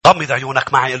غمض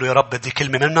عيونك معي. قل له: يا رب بدي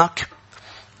كلمة منك.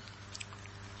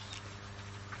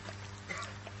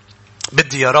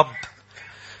 بدي يا رب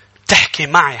تحكي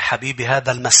معي حبيبي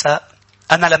هذا المساء.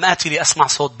 أنا لم آتي لأسمع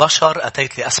صوت بشر،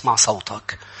 أتيت لأسمع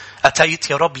صوتك. أتيت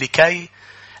يا رب لكي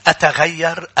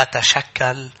أتغير،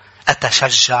 أتشكل،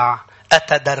 أتشجع،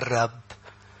 أتدرب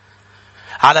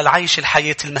على العيش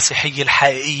الحياة المسيحية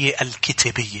الحقيقية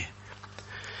الكتابية.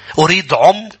 أريد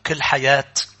عمق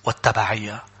الحياة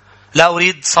والتبعية. لا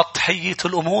أريد سطحية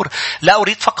الأمور. لا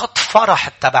أريد فقط فرح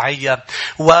التبعية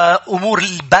وأمور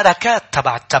البركات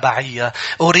تبع التبعية.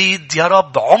 أريد يا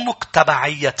رب عمق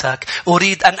تبعيتك.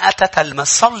 أريد أن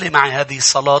أتتلمس. صلي معي هذه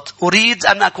الصلاة. أريد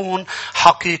أن أكون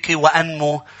حقيقي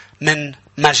وأنمو من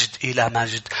مجد إلى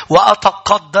مجد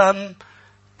وأتقدم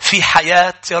في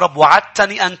حياة يا رب.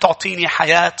 وعدتني أن تعطيني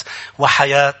حياة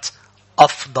وحياة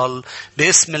أفضل.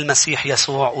 باسم المسيح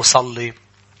يسوع أصلي.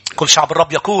 كل شعب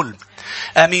الرب يقول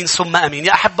آمين ثم آمين.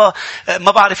 يا أحبة،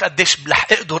 ما بعرف قديش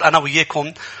أقدر أنا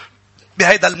وياكم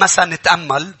بهذا المساء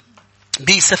نتأمل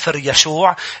بسفر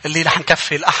يشوع اللي رح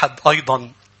نكفي الأحد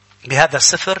أيضا بهذا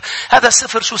السفر. هذا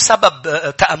السفر شو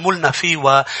سبب تأملنا فيه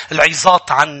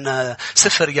والعظات عن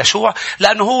سفر يشوع؟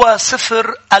 لأنه هو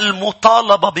سفر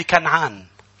المطالبة بكنعان.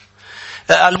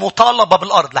 المطالبة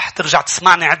بالأرض. رح ترجع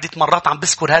تسمعني عدة مرات عم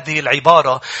بذكر هذه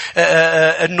العبارة،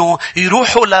 أنه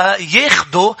يروحوا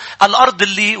لياخدوا الأرض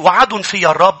اللي وعدوا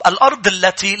فيها الرب. الأرض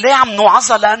التي لا عم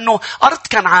نوعظها، لأنه أرض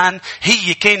كنعان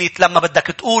هي كانت لما بدك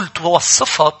تقول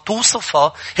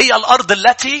توصفها هي الأرض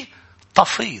التي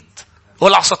تفيض.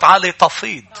 والعصت عالي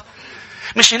تفيض.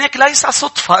 مش هناك ليس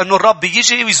صدفة أنه الرب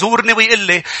يجي ويزورني ويقول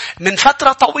لي من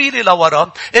فترة طويلة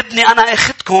لورا: ابني أنا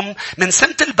أخذكم من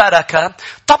سنة البركة.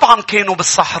 طبعا كانوا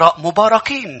بالصحراء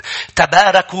مباركين،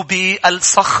 تباركوا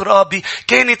بالصخرة.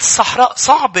 كانت الصحراء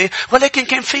صعبة ولكن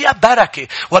كان فيها بركة.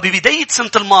 وببداية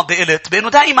سنة الماضي قلت بأنه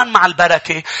دائما مع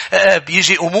البركة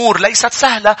بيجي أمور ليست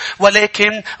سهلة،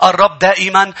 ولكن الرب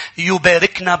دائما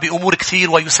يباركنا بأمور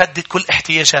كثير ويسدد كل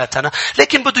احتياجاتنا.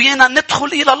 لكن بده يانا ندخل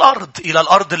إلى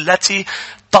الأرض التي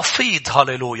تفيض.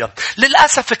 هاليلويا.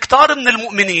 للأسف كتار من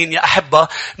المؤمنين يا أحبة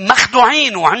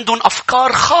مخدوعين وعندهم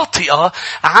أفكار خاطئة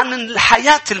عن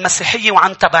الحياة المسيحية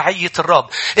وعن تبعية الرب.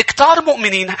 كتار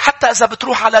مؤمنين حتى إذا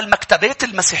بتروح على المكتبات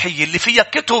المسيحية اللي فيها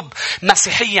كتب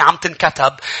مسيحية عم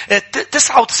تنكتب،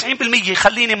 99%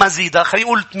 خليني مزيدة، خليني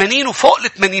أقول 80 وفوق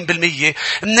 80%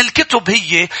 من الكتب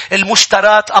هي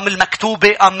المشترات أم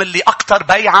المكتوبة أم اللي أكتر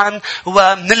بيعا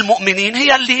ومن المؤمنين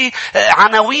هي اللي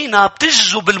عناوينها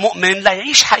بتجذب المؤمن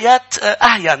ليعيش حياة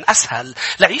أهين أسهل،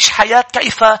 ليعيش حياة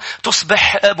كيف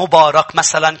تصبح مبارك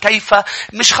مثلا، كيف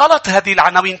مش غلط هذه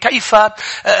العناوين، كيف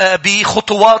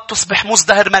بخطوات تصبح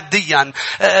مزدهر ماديا،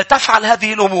 تفعل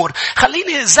هذه الأمور.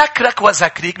 خليني ذكرك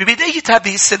وذكرك ببداية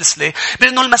هذه السلسلة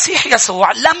بأنه المسيح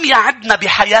يسوع لم يعدنا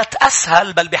بحياة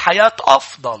أسهل بل بحياة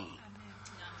أفضل.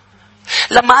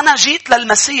 لما أنا جيت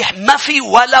للمسيح ما في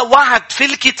ولا وعد في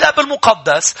الكتاب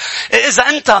المقدس. إذا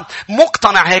أنت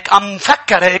مقتنع هيك أم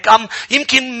مفكر هيك أم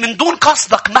يمكن من دون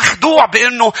قصدك مخدوع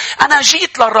بأنه أنا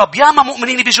جيت للرب. ياما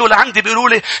مؤمنين بيجوا لعندي بيقولوا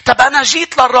لي: طب أنا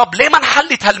جيت للرب، ليه ما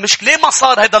انحلت هالمشكلة؟ ليه ما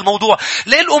صار هذا الموضوع؟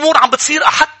 ليه الأمور عم بتصير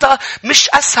حتى مش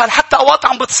أسهل، حتى أوقات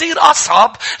عم بتصير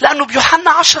أصعب؟ لأنه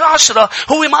بيوحنا 10:10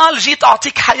 هو ما قال جيت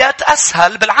أعطيك حياة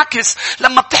أسهل. بالعكس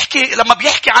لما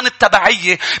بيحكي عن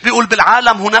التبعية بيقول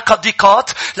بالعالم هناك ضيقات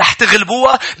رح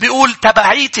تغلبوها. بيقول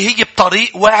تبعيتي هي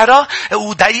بطريق وعرة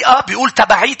وضيقة. بيقول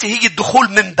تبعيتي هي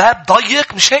الدخول من باب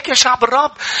ضيق. مش هيك يا شعب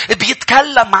الرب؟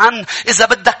 بيتكلم عن إذا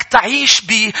بدك تعيش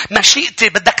بمشيئتي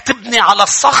بدك تبني على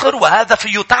الصخر، وهذا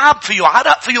فيه تعب، فيه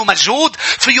عرق، فيه مجهود،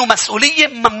 فيه مسؤولية.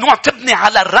 ممنوع تبني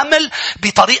على الرمل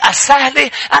بطريقة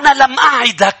سهلة. أنا لم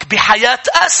أعدك بحياة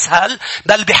أسهل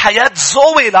بل بحياة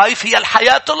زوي لايف، هي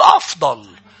الحياة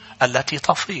الأفضل التي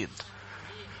تفيض.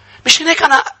 مش هيك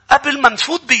أنا قبل ما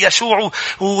نفوت بيشوع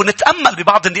ونتأمل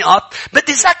ببعض النقاط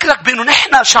بدي ذكرك بأنه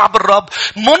نحن شعب الرب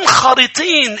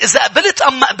منخرطين إذا قبلت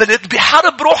أم ما قبلت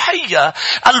بحرب روحية.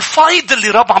 الفايد اللي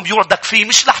رب عم يوعدك فيه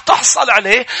مش رح تحصل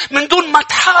عليه من دون ما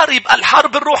تحارب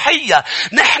الحرب الروحية.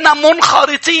 نحن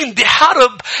منخرطين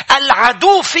بحرب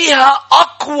العدو فيها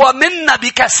أقوى منا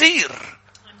بكثير.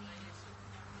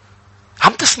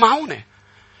 عم تسمعوني؟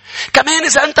 كمان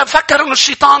إذا أنت مفكر أن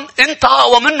الشيطان أنت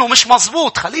أقوى منه مش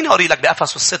مزبوط. خليني أوري لك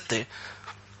بأفسس 6.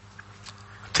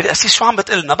 ترى أسيس شو عم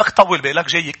بتقلنا؟ بك طول بالك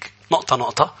جايك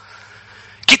نقطة.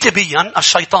 كتابيا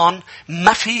الشيطان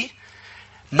ما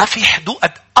في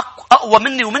حدود أقوى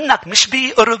مني ومنك، مش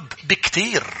بقرب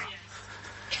بكتير.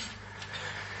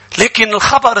 لكن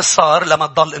الخبر صار لما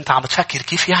تضل انت عم تفكر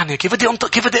كيف يعني كيف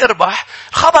بدي اربح.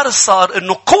 الخبر صار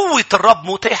انه قوة الرب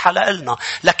متاحة لنا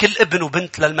لكل ابن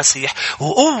وبنت للمسيح.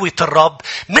 وقوة الرب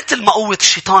مثل ما قوة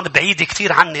الشيطان بعيدة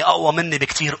كتير عني، اقوى مني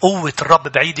بكتير. قوة الرب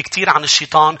بعيدة كتير عن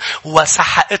الشيطان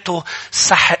وسحقته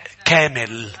سحق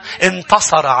كامل.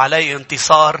 انتصر عليه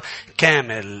انتصار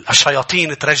كامل.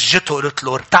 الشياطين ترجته، قلت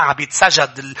له ارتعبت،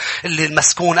 سجد. اللي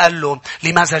المسكون قال له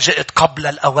لماذا جئت قبل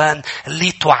الأوان؟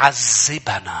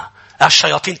 لتعذبنا.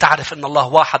 الشياطين تعرف ان الله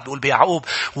واحد، بيقول بيعقوب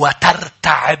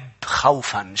وترتعب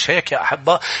خوفا. مش هيك يا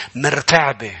أحبة؟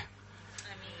 مرتعبة.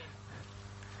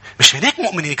 مش هناك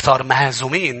مؤمنين كتار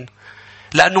مهزومين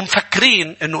لأنه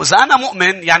مفكرين إنه إذا أنا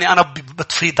مؤمن يعني أنا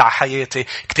بتفيض على حياتي.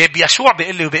 كتاب يشوع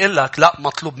بيقول لي وبيقول لك لا،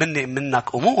 مطلوب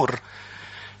منك أمور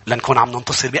لنكون عم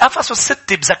ننتصر. بأفسس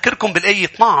 6 بذكركم بالآية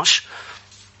 12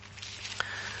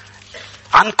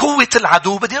 عن قوة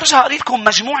العدو. بدي أرجع أقرأ لكم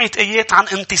مجموعة آيات عن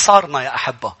انتصارنا يا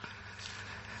أحبة.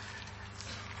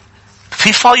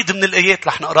 في فايض من الآيات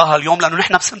رح نقراها اليوم لأنه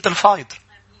نحن بسنة الفايض.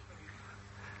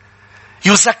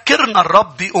 يذكرنا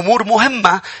الرب بأمور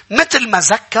مهمة مثل ما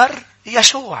ذكر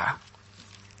يشوع.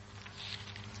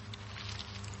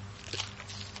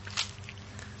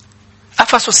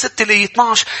 أفسس 6 لآية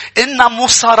 12 إن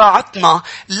مصارعتنا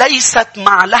ليست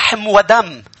مع لحم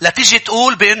ودم. لا تيجي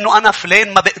تقول بأنه أنا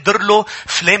فلان ما بقدر له،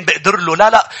 فلان بقدر له. لا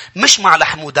لا، مش مع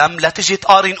لحم ودم. لا تيجي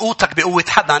تقارن قوتك بقوة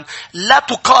حدا. لا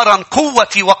تقارن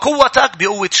قوتي وقوتك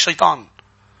بقوة الشيطان.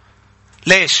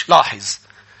 ليش؟ لاحظ.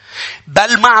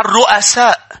 بل مع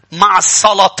الرؤساء، مع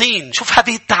السلاطين. شوف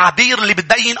هذه التعبير اللي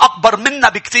بتبين أكبر منا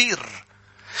بكتير.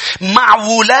 مع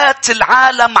ولاة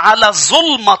العالم على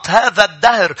ظلمة هذا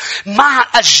الدهر. مع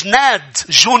أجناد،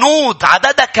 جنود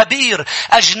عدد كبير،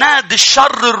 أجناد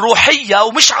الشر الروحية،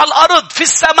 ومش على الأرض، في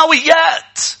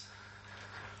السماويات.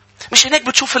 مش هناك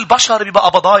بتشوف البشر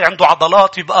بيبقى بضاي عنده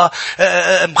عضلات، بيبقى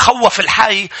مخوف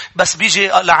الحي، بس بيجي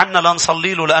لعنا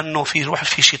لنصلي له لأنه في روح،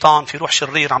 في شيطان، في روح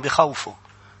شرير عم بيخوفه.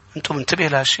 أنتم انتبه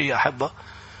لهالشيء يا أحبة.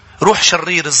 روح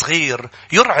شرير صغير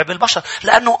يرعب البشر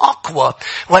لأنه أقوى.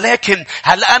 ولكن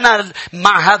هل أنا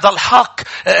مع هذا الحق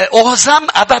أهزم؟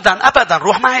 أبدا أبدا.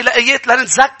 روح معي لآيات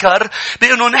لنتذكر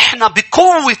بأنه نحن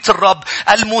بقوة الرب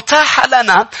المتاحة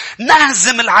لنا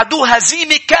نهزم العدو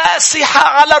هزيمة كاسحة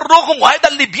على الرغم. وهذا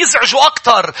اللي بيزعجه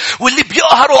أكتر واللي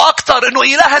بيقهره أكتر، أنه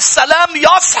إله السلام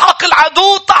يسحق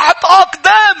العدو تحت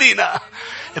أقدامنا.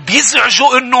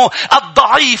 بيزعجوا انه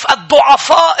الضعيف،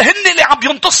 الضعفاء هن اللي عم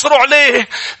ينتصروا عليه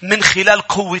من خلال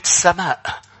قوة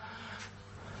السماء.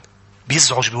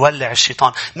 بيزعج، بيولع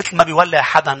الشيطان مثل ما بيولع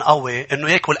حدا قوي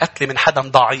انه ياكل قتل من حدا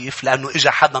ضعيف لانه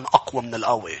اجا حدا اقوى من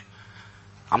القوي.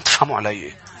 عم تفهموا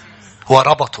علي؟ هو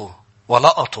ربطه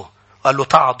ولقطه قال له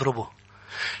تعال اضربه.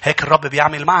 هيك الرب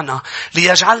بيعمل معنا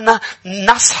ليجعلنا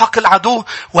نسحق العدو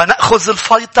ونأخذ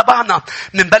الفيض تبعنا.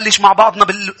 منبلش مع بعضنا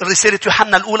بالرسالة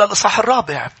يوحنا الأولى الإصحاح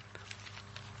 4.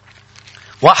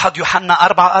 1 يوحنا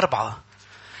 4:4.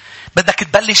 بدك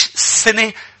تبلش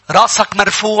السنة راسك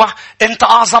مرفوع، انت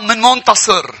أعظم من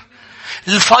منتصر.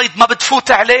 الفيض ما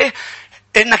بتفوت عليه.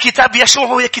 إن كتاب يشوع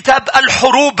هو كتاب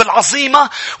الحروب العظيمة،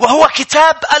 وهو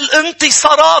كتاب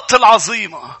الانتصارات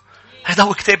العظيمة. هذا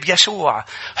هو كتاب يشوع.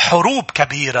 حروب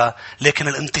كبيرة لكن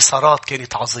الانتصارات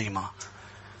كانت عظيمة.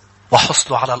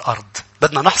 وحصلوا على الأرض.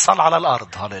 بدنا نحصل على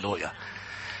الأرض. هاليلويا.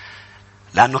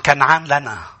 لأنه كنعان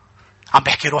لنا. عم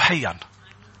بحكي روحيا.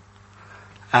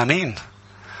 آمين.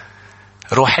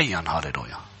 روحيا.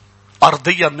 هاليلويا.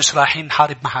 أرضيا مش رايحين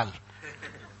نحارب محل.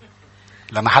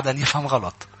 لما حدا يفهم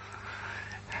غلط.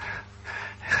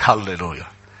 هاليلويا.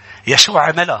 يشوع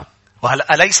عملها. وهل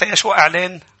أليس يشوع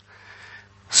إعلان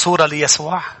صورة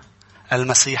ليسوع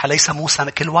المسيح؟ ليس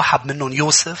موسى كل واحد منهم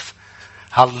يوسف؟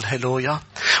 هاليلويا.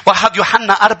 1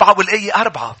 يوحنا 4 والآية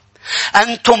 4.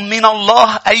 أنتم من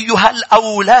الله أيها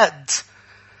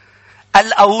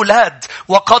الأولاد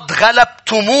وقد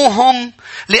غلبتموهم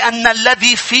لأن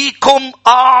الذي فيكم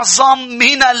أعظم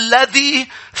من الذي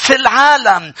في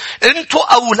العالم.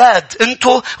 أنتوا أولاد،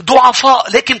 أنتوا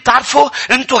ضعفاء، لكن تعرفوا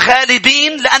أنتوا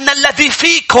غالبين لأن الذي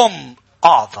فيكم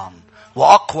أعظم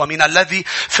وأقوى من الذي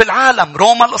في العالم.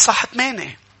 روما الإصحاح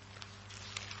 8.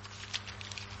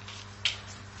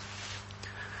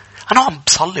 أنا عم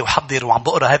بصلي وحضر وعم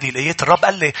بقرأ هذه الآيات. الرب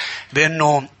قال لي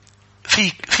بأنه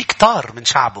في كتار من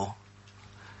شعبه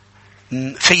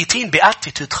فايتين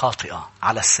بأتيتود خاطئة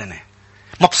على السنة.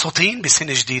 مبسوطين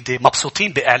بسنة جديدة،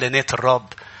 مبسوطين بإعلانات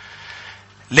الرب،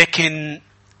 لكن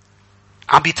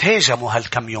عم بيتهاجموا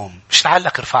هالكم يوم. مش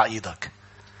لعلك ارفع ايدك،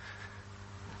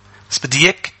 بس بدي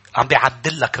اياك عم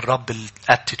بيعدل لك الرب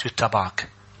الاتيتود تبعك.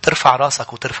 ترفع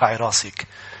راسك وترفعي راسك.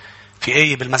 في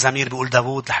آية بالمزامير بيقول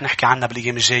داود، رح نحكي عنها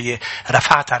بالأيام الجاية،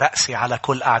 رفعت رأسي على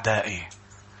كل أعدائي.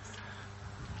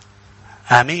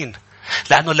 آمين.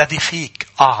 لأنه الذي فيك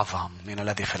أعظم من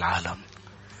الذي في العالم.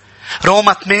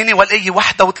 روما 8 والآية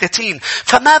 31.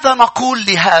 فماذا نقول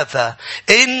لهذا؟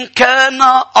 إن كان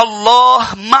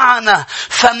الله معنا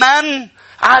فمن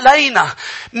علينا؟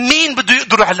 مين بده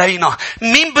يقدر علينا؟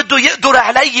 مين بده يقدر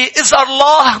علي إذا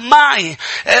الله معي؟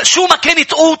 شو ما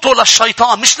كانت قوته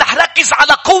للشيطان، مش رح ركز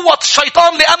على قوة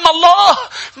الشيطان لأن الله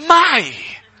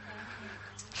معي.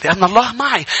 لأن الله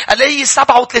معي. الآية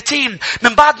 37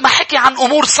 من بعد ما حكي عن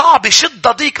أمور صعبة،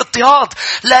 شدة، ضيق، اضطهاد،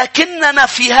 لكننا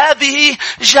في هذه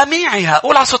جميعها،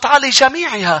 قول على صوت عالي،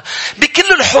 جميعها،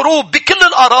 بكل الحروب، بكل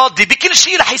الأراضي، بكل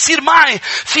شيء رح يصير معي،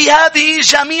 في هذه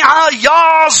جميعها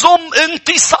يعظم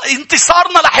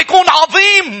انتصارنا رح يكون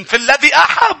عظيم في الذي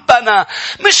أحبنا.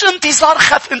 مش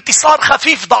انتصار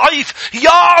خفيف ضعيف،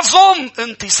 يعظم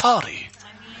انتصاري.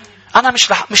 أنا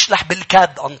مش رح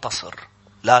بالكاد أنتصر.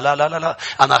 لا لا لا لا لا،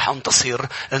 أنا رح أنتصر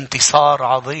انتصار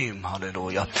عظيم.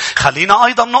 هاليلويا. خلينا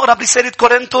أيضا نقرأ برسالة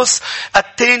كورنثوس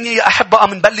الثانية يا أحبة.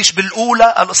 منبلش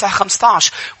بالأولى الإصحاح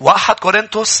 15. 1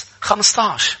 كورنثوس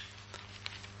 15.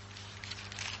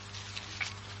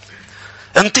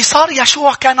 انتصار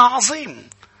يشوع كان عظيم.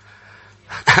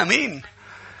 أمين.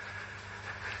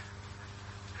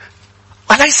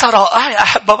 أليس رائع يا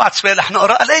أحبة؟ بعد شوي رح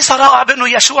نقرأ. أليس رائع بأنه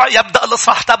يشوع يبدأ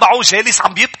الإصحاح تبعه جالس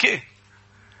عم بيبكي؟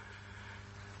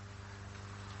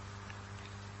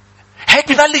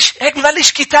 هيك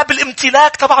ببلش كتاب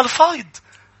الامتلاك تبع الفايض.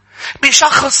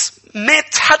 بشخص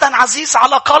مات حدا عزيز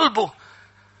على قلبه.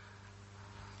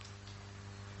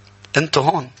 انتو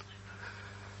هون.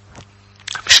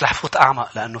 مش رح فوت أعمق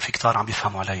لأنه في كتار عم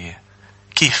بيفهموا علي.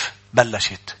 كيف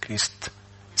بلشت كنيسة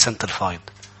سنة الفايض؟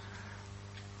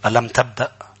 ألم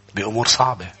تبدأ بأمور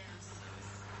صعبة؟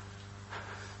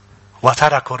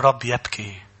 وترك الرب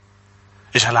يبكي.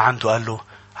 اجى لعنده قال له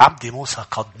عبدي موسى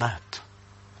قد مات.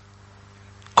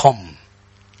 قم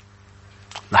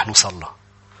نحن صلى.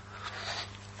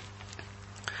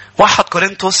 1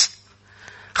 كورنثوس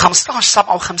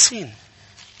 15:57.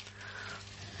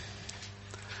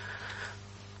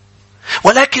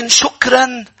 ولكن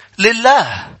شكرا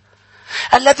لله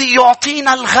الذي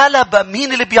يعطينا الغلبة.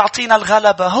 مين اللي بيعطينا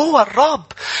الغلبة؟ هو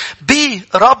الرب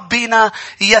بربنا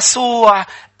يسوع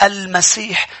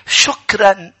المسيح.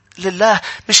 شكرا لله.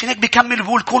 مش هيك بيكمل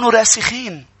بيقول كونوا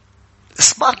راسخين.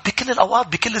 اثبات بكل الأوقات،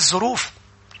 بكل الظروف.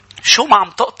 شو ما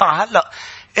عم تقطع هلأ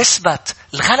اثبت.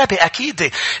 الغلبة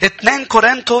أكيدة. 2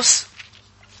 كورنثوس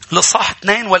لصح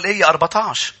 2 والآية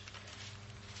 14.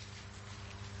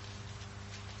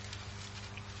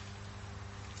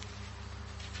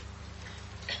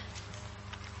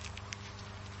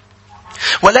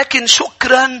 ولكن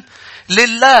شكرا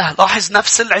لله. لاحظ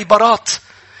نفس العبارات.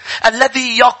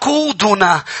 الذي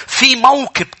يقودنا في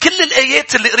موكب. كل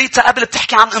الآيات اللي قريتها قبل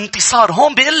بتحكي عن انتصار.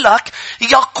 هون بيقول لك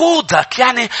يقودك.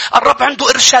 يعني الرب عنده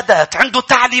إرشادات، عنده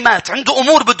تعليمات، عنده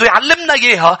أمور بده يعلمنا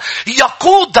إياها.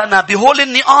 يقودنا بهول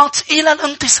النقاط إلى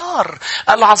الانتصار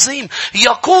العظيم.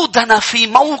 يقودنا في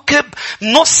موكب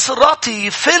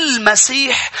نصرتي في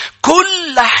المسيح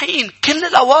كل حين، كل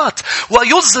الأوقات.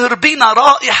 ويظهر بنا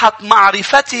رائحة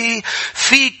معرفته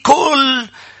في كل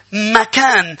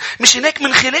مكان. مش هناك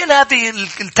من خلال هذه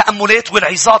التأملات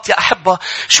والعظات يا أحبة،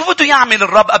 شو بده يعمل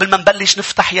الرب قبل ما نبلش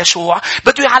نفتح يشوع؟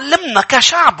 بده يعلمنا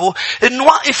كشعبه أن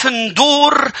نوقف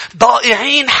ندور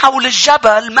ضائعين حول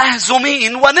الجبل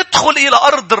مهزومين وندخل إلى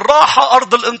أرض الراحة،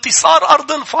 أرض الانتصار،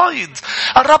 أرض الفيض.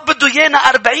 الرب بده يانا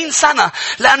 40 سنة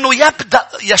لأنه يبدأ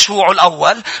يشوع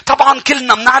الأول. طبعا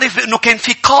كلنا بنعرف أنه كان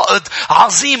في قائد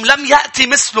عظيم لم يأتي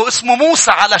مثله اسمه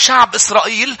موسى على شعب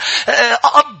إسرائيل.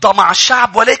 قضى مع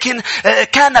الشعب، ولكن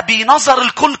كان بنظر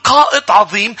الكل قائد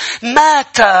عظيم.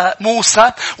 مات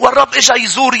موسى والرب اجى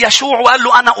يزور يشوع وقال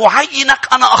له أنا أعينك،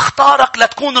 أنا أختارك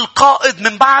لتكون القائد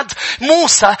من بعد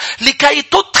موسى لكي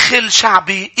تدخل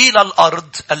شعبي إلى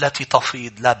الأرض التي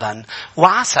تفيض لبن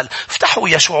وعسل. افتحوا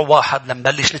يشوع 1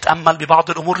 لنبلش نتأمل ببعض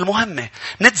الأمور المهمة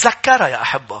نتذكرها يا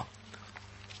أحبة.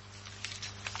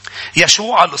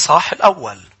 يشوع الإصحاح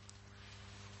الأول.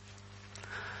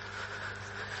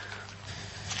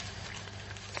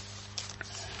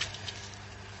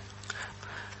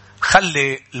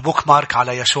 خلي البوك مارك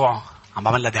على يشوع. عم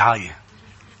بعمل لها دعاية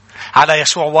على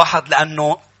يشوع 1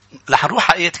 لأنه رح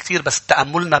نروح آيات كتير بس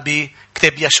تأملنا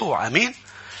بكتاب يشوع. أمين.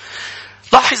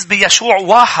 لاحظ بيشوع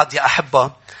 1 يا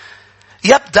أحبة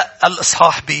يبدأ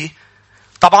الإصحاح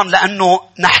طبعا لأنه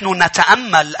نحن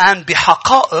نتأمل الآن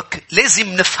بحقائق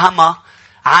لازم نفهمها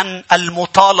عن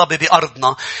المطالبة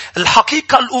بأرضنا.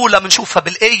 الحقيقة الأولى منشوفها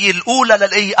بالآية الأولى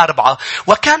للآية 4.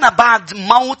 وكان بعد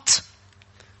موت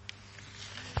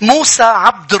موسى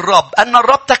عبد الرب، أن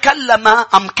الرب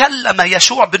كلم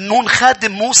يشوع بن نون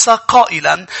خادم موسى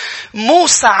قائلا: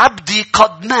 موسى عبدي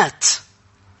قد مات،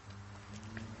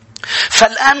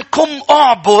 فالآن قم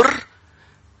أعبر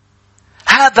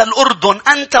هذا الأردن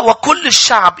أنت وكل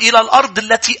الشعب إلى الأرض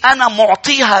التي أنا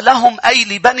معطيها لهم، أي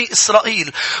لبني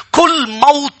إسرائيل. كل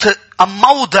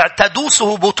موضع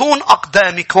تدوسه بطون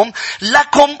أقدامكم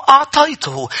لكم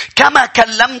أعطيته، كما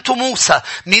كلمت موسى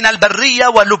من البرية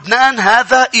ولبنان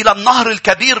هذا إلى النهر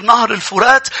الكبير نهر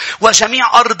الفرات،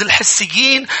 وجميع أرض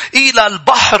الحسيين إلى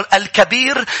البحر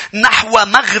الكبير نحو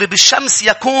مغرب الشمس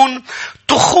يكون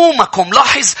تخومكم.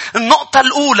 لاحظ النقطة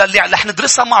الأولى اللي رح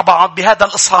ندرسها مع بعض بهذا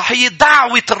الإصحاح هي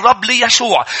دعوة الرب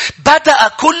ليشوع. بدأ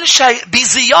كل شيء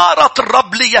بزيارة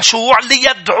الرب ليشوع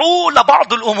ليدعوه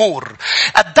لبعض الأمور.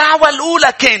 الدعوة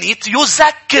الأولى كانت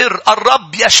يذكر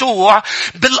الرب يشوع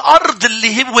بالأرض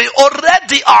اللي هو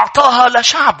already أعطاها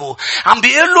لشعبه. عم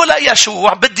بيقول له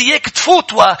ليشوع بدي إياك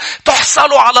تفوت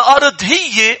وتحصلوا على أرض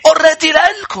هي already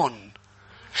لألكم.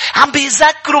 عم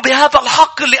بيذكروا بهذا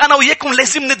الحق اللي أنا وياكم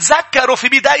لازم نتذكره في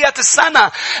بداية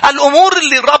السنة. الأمور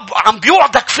اللي الرب عم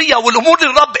بيوعدك فيها والأمور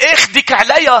اللي الرب اخدك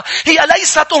عليها هي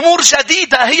ليست أمور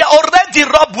جديدة، هي already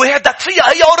الرب وعدك فيها،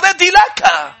 هي already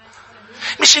لك.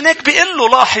 مش هناك بيقول له،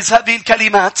 لاحظ هذه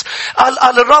الكلمات،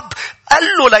 قال الرب قال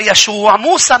له ليشوع: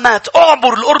 موسى مات،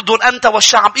 اعبر الأردن أنت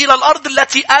والشعب إلى الأرض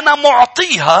التي أنا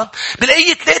معطيها.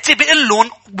 بالآية 3 بيقول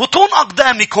لهم بطون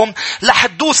أقدامكم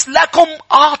لحدوس لكم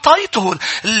أعطيته.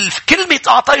 الكلمة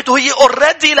أعطيته هي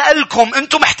already لألكم،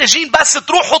 أنتم محتاجين بس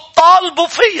تروحوا تطالبوا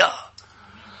فيها.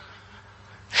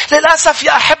 للأسف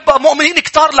يا أحبة مؤمنين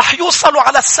كتار رح يوصلوا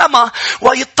على السماء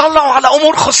ويطلعوا على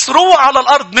أمور خسروها على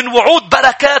الأرض من وعود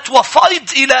بركات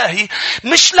وفيض إلهي،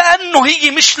 مش لأنه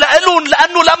هي مش لألون،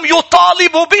 لأنه لم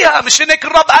يطالبوا بها. مش هناك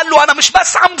الرب قال له أنا مش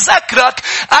بس عم ذكرك،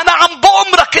 أنا عم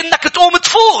بأمرك إنك تقوم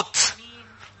تفوت.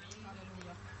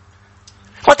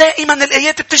 ودائما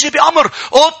الآيات بتجي بأمر: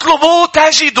 اطلبوا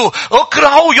تجدوا،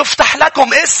 اقرعوا يفتح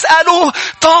لكم، اسألوا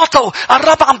تعطوا.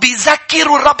 الرب عم بيذكر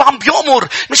والرب عم بيأمر.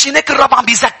 مش هناك الرب عم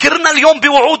بيذكرنا اليوم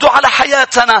بوعوده على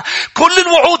حياتنا. كل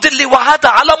الوعود اللي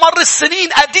وعدها على مر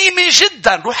السنين قديمة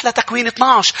جدا. روح لتكوين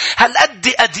 12، هل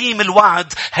قد قديم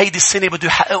الوعد هيدي السنة بده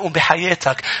يحققهم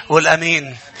بحياتك.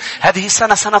 والأمين هذه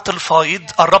السنة سنة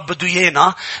الفايض. الرب بده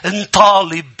يانا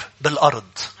نطالب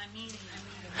بالأرض،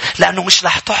 لأنه مش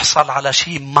رح تحصل على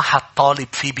شيء ما حتطالب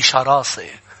فيه بشراسة.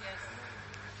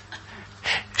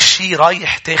 شيء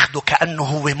رايح تاخده كأنه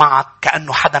هو معك،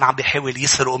 كأنه حدا عم بيحاول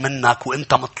يسرقه منك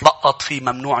وانت متلقط فيه،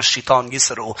 ممنوع الشيطان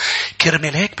يسرقه.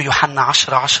 كرمال هيك بيوحنا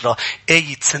 10:10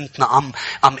 آية سنتنا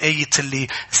آية اللي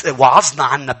وعظنا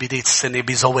عنها بداية السنة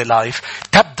بزوي لايف.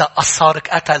 تبدأ السارق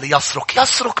أتى ليسرق.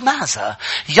 يسرق ماذا؟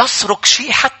 يسرق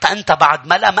شيء حتى أنت بعد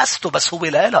ما لمسته بس هو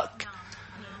لك.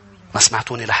 ما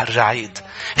سمعتوني رح ارجع عيد.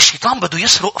 الشيطان بده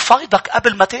يسرق فايضك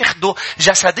قبل ما تاخده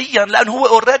جسديا، لأنه هو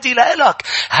اوريدي لك.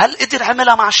 هل قدر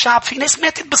عملها مع الشعب؟ في ناس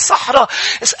ماتت بالصحراء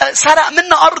سرق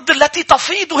منا أرض التي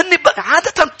تفيض، وهن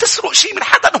عادة بتسرق شيء من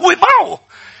حدا هو معه.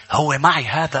 هو معي،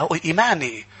 هذا هو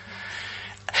إيماني.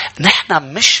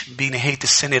 نحن مش بنهاية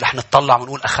السنة رح نطلع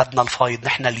ونقول أخذنا الفايض.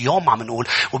 نحن اليوم عم نقول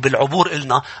وبالعبور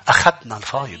قلنا أخذنا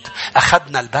الفايض،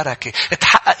 أخذنا البركة،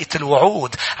 اتحققت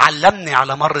الوعود. علمني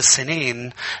على مر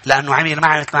السنين، لأنه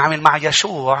عمل مع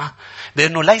يشوع،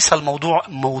 بأنه ليس الموضوع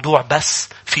موضوع بس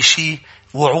في شيء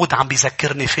وعود عم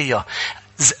بيذكرني فيها.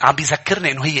 عم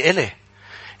بيذكرني أنه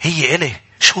هي إلي.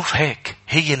 شوف هيك،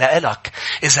 هي لإلك.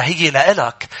 إذا هي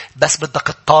لإلك بس بدك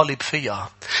تطالب فيها.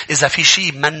 إذا في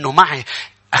شيء منه معي،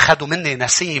 أخذوا مني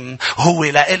نسيم هو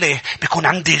لإلي، بيكون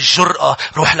عندي الجرأة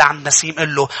روح لعند نسيم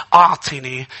قل له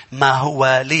أعطني ما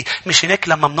هو لي. مش هناك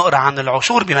لما بنقرأ عن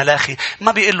العشور بملاخي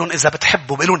ما بيقولون إذا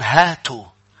بتحبوا، بيقولون هاتوا.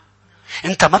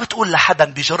 أنت ما بتقول لحدا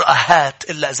بجرأة هات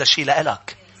إلا إذا شيء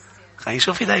لإلك. خلينا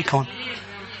نشوف إيديكم.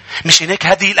 مش هناك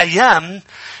هذه الأيام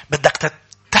بدك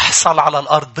تحصل على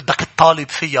الأرض، بدك تطالب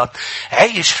فيها.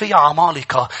 عايش فيها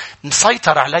عمالقة،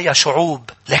 مسيطر عليها شعوب،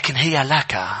 لكن هي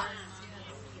لك،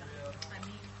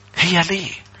 هي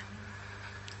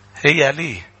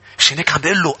لي. شنك عم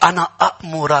بيقول له أنا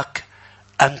أأمرك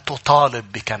أن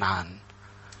تطالب بكنعان.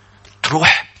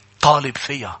 تروح طالب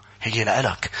فيها، هي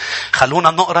لك.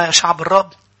 خلونا نقرأ يا شعب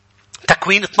الرب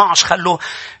تكوين 12.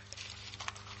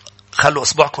 خلوا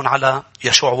أصبعكم على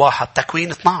يشوع 1.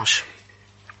 تكوين 12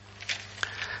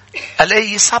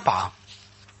 الآية 7.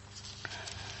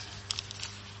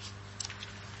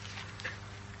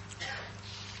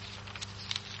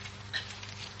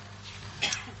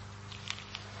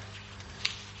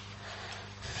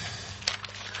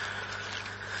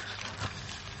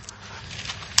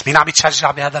 مين عم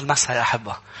يتشجع بهذا المساء يا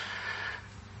أحبة؟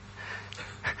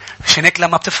 عشان هيك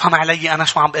لما بتفهم علي أنا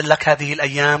شو عم بقول لك هذه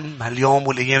الأيام، اليوم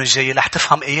والأيام الجاية، رح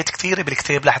تفهم آيات كثيرة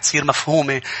بالكتاب رح تصير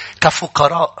مفهومة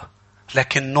كفقراء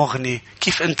لكن نغني.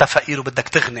 كيف أنت فقير وبدك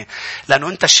تغني؟ لأنه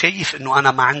أنت شايف أنه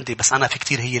أنا ما عندي، بس أنا في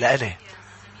كتير هي لإلي.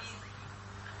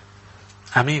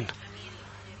 أمين.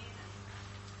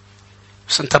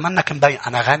 بس أنت منك مبين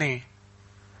أنا غني.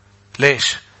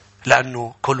 ليش؟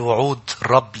 لأنه كل وعود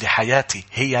الرب لحياتي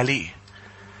هي لي،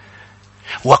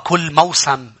 وكل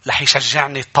موسم رح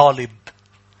يشجعني طالب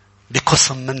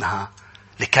بقسم منها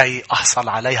لكي أحصل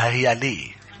عليها هي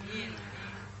لي.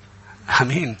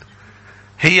 أمين.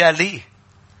 هي لي.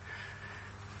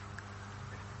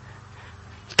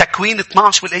 تكوين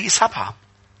 12 والآية 7.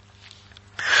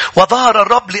 وظهر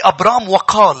الرب لأبرام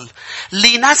وقال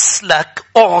لنسلك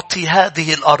أعطي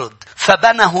هذه الأرض.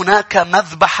 فبنى هناك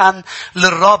مذبحا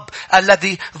للرب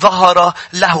الذي ظهر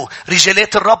له.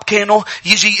 رجالات الرب كانوا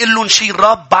يجي يقلوا شيء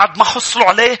الرب بعد ما حصلوا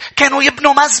عليه كانوا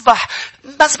يبنوا مذبح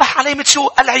علامة شو؟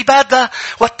 العبادة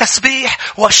والتسبيح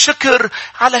والشكر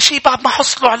على شيء بعد ما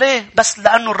حصلوا عليه. بس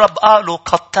لأنه الرب قالوا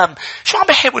قد تم. شو عم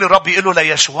بيحاول الرب يقولوا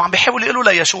ليشوع؟ عم بيحاول يقولوا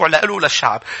ليشوع لقلوا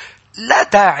للشعب لا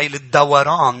داعي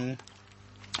للدوران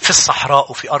في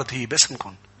الصحراء وفي أرض هي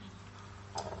باسمكم.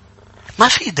 ما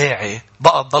في داعي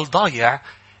بقى تضل ضايع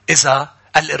إذا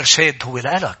الإرشاد هو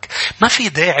لك. ما في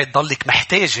داعي تضلك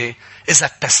محتاجة إذا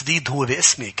التسديد هو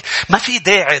باسمك. ما في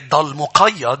داعي تضل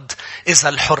مقيد إذا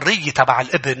الحرية تبع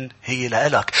الابن هي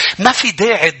لك. ما في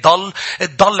داعي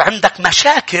تضل عندك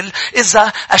مشاكل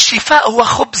إذا الشفاء هو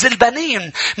خبز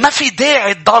البنين. ما في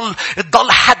داعي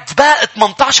تضل حدباء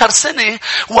 18 سنة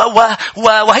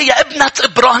وهي ابنة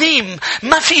إبراهيم.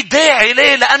 ما في داعي.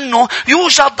 ليه؟ لأنه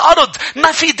يوجد أرض.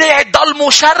 ما في داعي تضل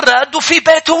مشرد وفي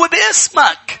بيت هو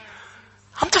باسمك.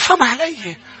 عم تفهم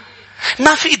علي؟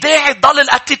 ما في داعي تضل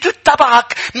الاتيتود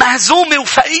تبعك مهزومة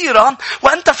وفقيرة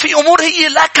وأنت في أمور هي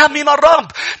لك من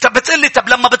الرب. طب بتقلي طب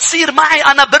لما بتصير معي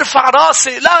أنا برفع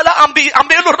راسي. لا عم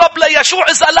بيقول الرب ليشوع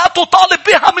إذا لا تطالب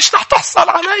بها مش رح تحصل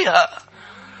عليها.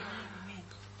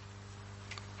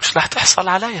 مش رح تحصل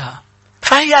عليها.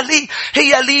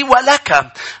 هي لي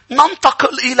ولك.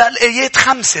 ننتقل إلى الآيات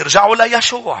 5. رجعوا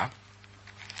ليشوع.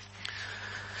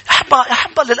 يا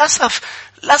حبا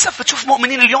للأسف بتشوف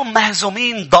مؤمنين اليوم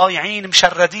مهزومين ضايعين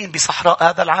مشردين بصحراء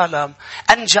هذا العالم.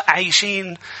 أنجأ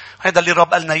عايشين. هذا اللي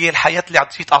الرب قالنا إياه. الحياة اللي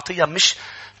عطيت أعطيها مش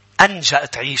أنجأ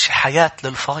تعيش حياة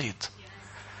للفيض.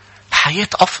 حياة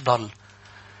أفضل.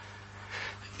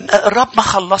 الرب ما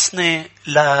خلصني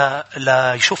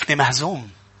لا يشوفني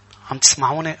مهزوم. عم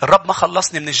تسمعوني؟ الرب ما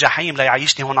خلصني من الجحيم لا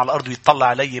يعيشني هون على الأرض ويطلع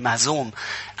علي مهزوم.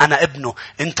 أنا ابنه،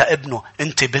 أنت ابنه،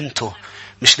 أنت بنته.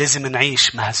 مش لازم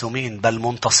نعيش مهزومين بل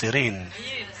منتصرين.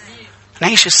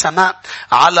 نعيش السماء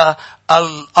على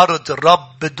الأرض.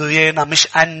 الرب بده إيانا مش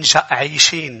أنجأ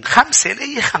عايشين. 5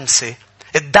 الآية 5.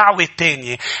 الدعوة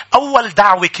الثانية. أول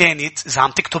دعوة كانت إذا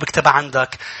عم تكتب اكتبها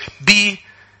عندك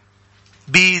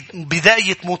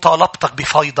ببداية مطالبتك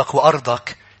بفيضك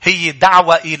وأرضك. هي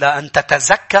دعوة إلى أن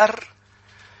تتذكر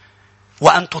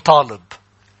وأن تطالب.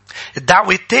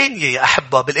 الدعوة الثانية يا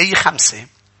أحبة بالآية 5.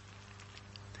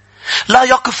 لا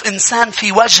يقف إنسان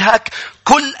في وجهك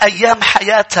كل أيام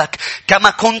حياتك. كما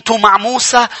كنت مع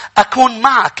موسى أكون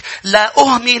معك. لا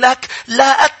أهملك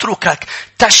لا أتركك.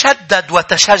 تشدد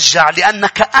وتشجع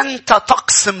لأنك أنت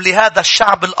تقسم لهذا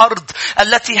الشعب الأرض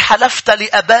التي حلفت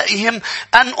لآبائهم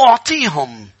أن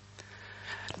أعطيهم.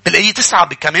 بالآية 9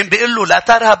 كمان بيقول له لا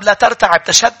ترهب لا ترتعب.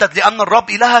 تشدد لأن الرب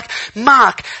إلهك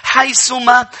معك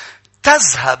حيثما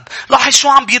تذهب. لاحظ شو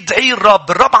عم بيدعي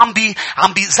الرب. الرب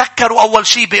عم بيذكروا أول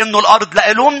شيء بأنه الأرض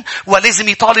لإلهم ولازم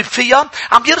يطالب فيها.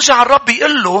 عم يرجع الرب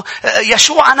يقول له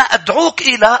يشوع أنا أدعوك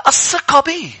إلى الثقة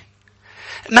بي.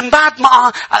 من بعد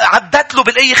ما عدت له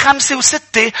بالآية 5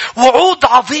 و6 وعود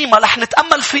عظيمة رح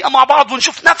نتأمل فيها مع بعض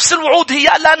ونشوف نفس الوعود هي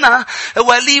لنا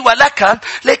ولي ولك.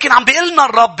 لكن عم بيقلنا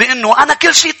الرب بأنه أنا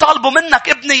كل شيء طالبه منك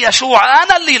ابني يشوع.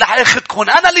 أنا اللي رح أخذكم.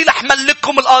 أنا اللي رح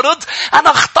ملككم الأرض.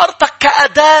 أنا اخترتك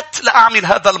كأداة لأعمل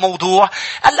هذا الموضوع.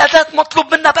 الأداة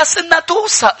مطلوب منا بس إنها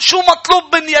توثق. شو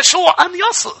مطلوب من يشوع؟ أن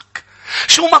يثق.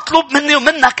 شو مطلوب مني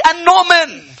ومنك؟ أن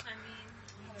نؤمن.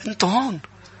 أنتوا هون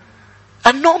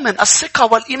أن نؤمن. الثقة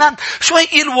والإيمان. شو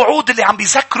هي الوعود اللي عم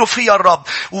بيذكروا فيها الرب؟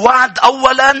 وعد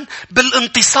أولا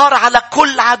بالانتصار على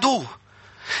كل عدو.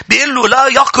 بيقول له لا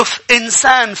يقف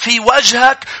إنسان في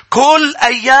وجهك كل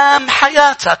أيام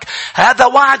حياتك. هذا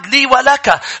وعد لي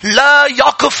ولك. لا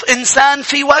يقف إنسان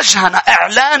في وجهنا.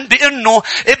 إعلان بأنه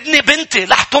ابني بنتي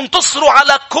رح تنتصروا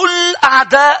على كل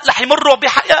أعداء رح يمروا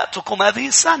بحياتكم هذه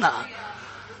السنة.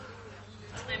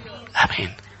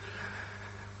 أمين.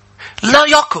 لا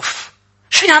يقف.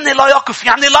 شو يعني لا يقف؟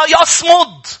 يعني لا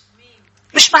يصمد.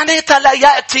 مش معناتها لا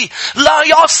يأتي، لا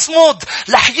يصمد،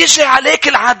 رح يجي عليك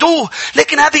العدو.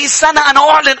 لكن هذه السنة أنا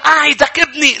أعلن أعدك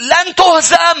ابني لن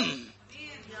تهزم.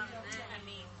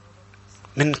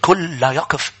 من كل لا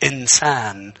يقف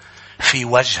إنسان في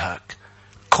وجهك.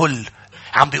 كل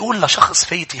عم بيقول لشخص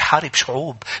فايت يحارب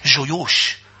شعوب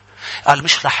جيوش، قال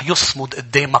مش رح يصمد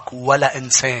قدامك ولا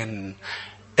إنسان.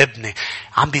 ابني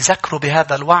عم بيذكروا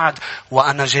بهذا الوعد،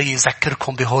 وأنا جاي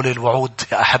أذكركم بهول الوعود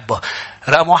يا أحبة.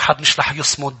 رقم واحد، مش رح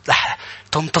يصمد، رح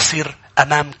تنتصر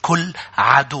أمام كل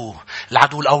عدو.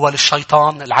 العدو الأول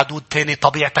الشيطان، العدو الثاني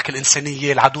طبيعتك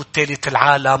الإنسانية، العدو الثالث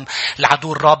العالم،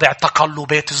 العدو الرابع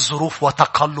تقلبات الظروف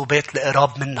وتقلبات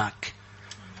القراب منك.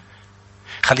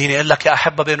 خليني أقول لك يا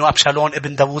أحبة بأنه أبشالون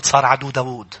ابن داود صار عدو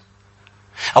داود.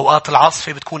 أوقات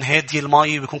العاصفة بتكون هادية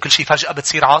المي، بيكون كل شيء فجأة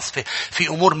بتصير عاصفة. في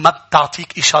أمور ما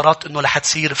بتعطيك إشارات أنه رح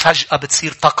تصير، فجأة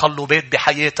بتصير تقلبات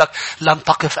بحياتك لن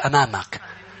تقف أمامك.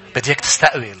 بديك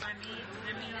تستقبل.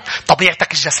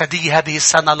 طبيعتك الجسدية هذه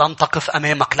السنة لن تقف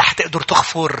أمامك. رح تقدر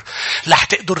تغفر، رح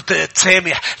تقدر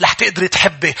تسامح، رح تقدر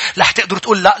تحبي، رح تقدر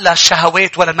تقول لا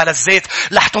للشهوات ولا الملذات،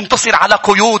 رح تنتصر على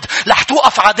قيود، رح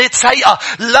توقف عادات سيئة.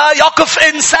 لا يقف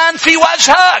إنسان في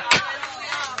وجهك.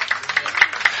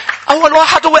 أول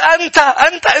واحد هو أنت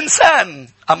إنسان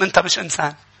أم أنت مش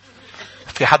إنسان؟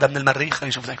 في حدا من المريخ؟ خلينا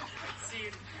نشوف ذاكم.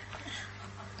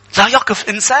 لا يقف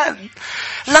إنسان.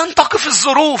 لن تقف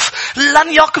الظروف،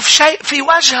 لن يقف شيء في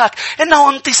وجهك. إنه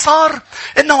انتصار،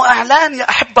 إنه إعلان يا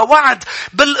أحبة، وعد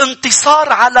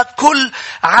بالانتصار على كل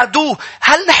عدو.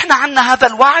 هل نحن عنا هذا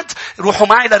الوعد؟ روحوا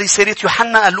معي لرسالة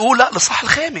يوحنا الأولى للصح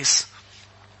 5.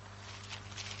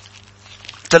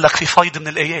 قلت لك في فيض من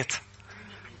الآيات.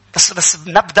 بس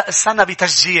نبدأ السنة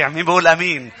بتشجيع. مين بقول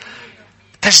أمين؟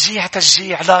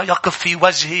 تشجيع لا يقف في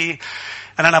وجهي.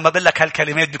 أنا لما بقول لك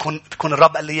هالكلمات بيكون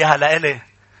الرب قال لي إياها لإلي.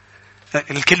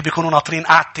 الكل بيكونوا ناطرين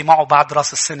قعدتي معه بعد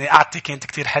راس السنة. قعدتي كانت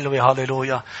كتير حلوة،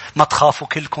 هاليلويا. ما تخافوا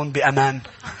كلكم بأمان.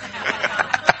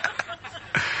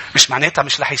 مش معناتها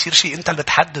مش رح يصير شيء. أنت اللي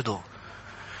بتحدده.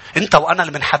 أنت وأنا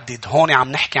اللي بنحدد. هون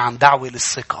عم نحكي عن دعوة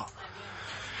للثقة.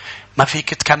 ما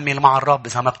فيك تكمل مع الرب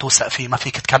إذا ما بتوثق فيه. ما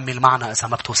فيك تكمل معنا إذا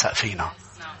ما بتوثق فينا.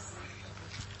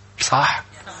 صح؟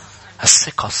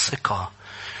 الثقة.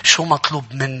 شو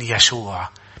مطلوب من يشوع؟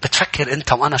 بتفكر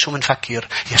أنت وأنا شو منفكر؟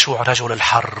 يشوع رجل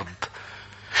الحرب،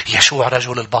 يشوع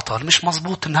رجل البطل. مش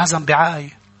مزبوط. انهزم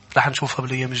بعاي. رح نشوفها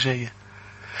بالأيام الجاية.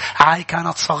 عاي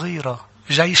كانت صغيرة،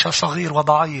 جيش صغير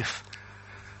وضعيف.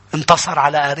 انتصر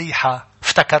على أريحة،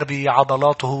 افتكر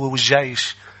بعضلاته هو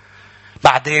والجيش.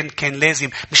 بعدين كان لازم،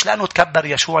 مش لأنه تكبر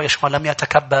يشوع لم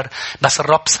يتكبر، بس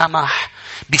الرب سمح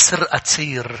بسرقة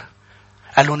تصير.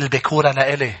 قال لهم البكورة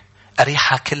لإلي،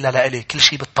 أريحة كلها لإلي. كل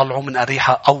شيء بتطلعوا من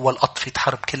أريحة أول قطفة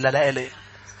حرب كلها لإلي.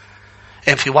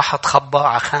 إن في واحد خبى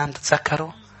عخان،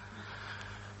 تتذكروا؟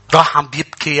 راح عم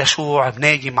بيبكي يشوع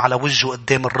نايم على وجهه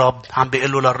قدام الرب، عم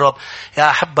بيقول له للرب يا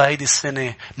أحبة هيدي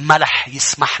السنة ما رح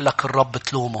يسمح لك الرب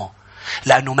تلومه،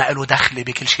 لأنه ما له دخل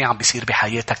بكل شيء عم بيصير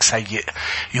بحياتك سيء.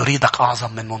 يريدك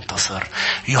أعظم من منتصر،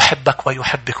 يحبك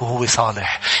ويحبك وهو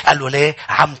صالح. قال له ليه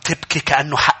عم تبكي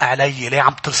كأنه حق علي؟ ليه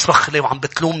عم تصرخ لي وعم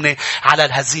بتلومني على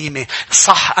الهزيمة؟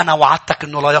 صح، أنا وعدتك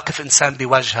أنه لا يقف إنسان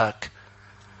بوجهك،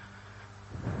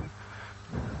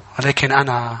 ولكن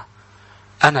أنا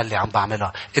اللي عم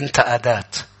بعملها. أنت أداة.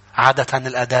 عادة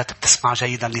الأداة بتسمع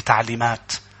جيدا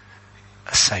لتعليمات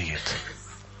السيد.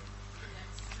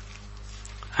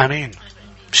 أمين.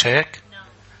 مش هيك؟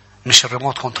 مش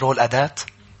الريموت كنترول أداة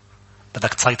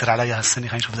بدك تسيطر عليها هالسنة.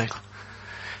 خلينا نشوف ذيك.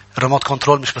 الريموت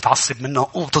كنترول مش بتعصب منه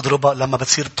وبتضربها لما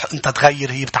بتصير انت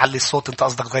تغير، هي بتعلي الصوت، انت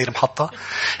قصدك تغير محطة،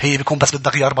 هي بيكون بس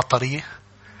بدك غير بطارية.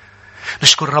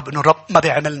 نشكر الرب انه الرب ما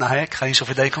بيعملنا هيك. خلينا نشوف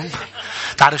ايديكم.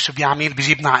 تعرف شو بيعمل؟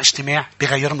 بيجيبنا على اجتماع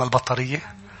بيغيرنا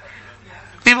البطارية.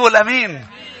 بيقول امين.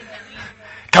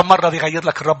 كم مرة بيغير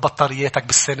لك الرب بطارياتك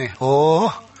بالسنة؟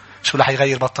 اوه شو رح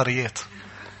يغير بطاريات.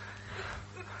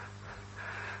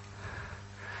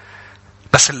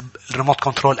 بس الريموت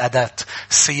كنترول أداة.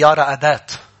 السيارة أداة.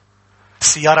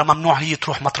 السيارة ممنوع هي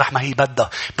تروح مطرح ما هي بدها،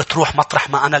 بتروح مطرح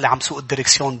ما أنا اللي عم سوق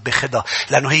الديركسيون بخدها،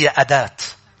 لأنه هي أداة.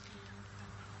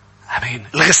 أمين.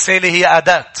 الغسالة هي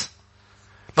أداة.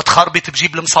 بتخربط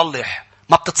بجيب المصلح،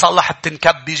 ما بتتصلح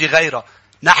بتنكب بيجي غيرها.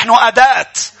 نحن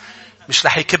أداة. مش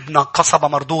رح يكبنا قصبة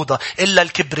مردودة إلا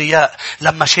الكبرياء.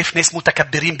 لما شاف ناس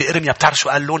متكبرين بإرميا بتعرف شو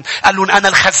قال لهم أنا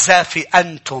الخزافة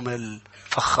أنتم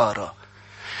الفخارة.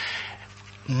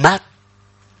 ما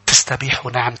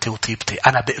تستبيحوا نعمتي وطيبتي.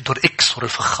 أنا بقدر أكسر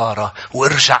الفخارة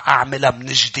وارجع أعملها من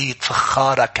جديد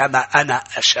فخارة كما أنا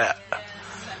أشاء.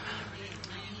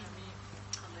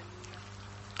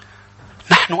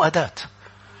 نحن أداة.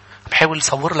 بحاول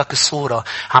أصور لك الصورة.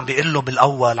 عم بيقول له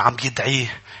بالأول، عم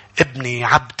بيدعيه ابني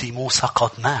عبدي موسى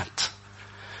قد مات.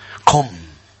 قم.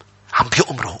 عم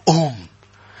بيأمره قوم.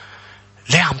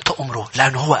 ليه عم تأمره؟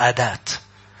 لأنه هو أداة.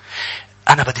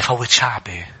 أنا بدي فوت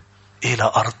شعبي إلى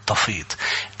أرض تفيض.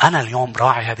 أنا اليوم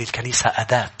راعي هذه الكنيسة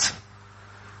أداة.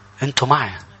 أنتوا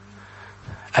معي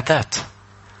أداة.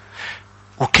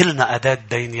 وكلنا أداة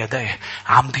بين يديه.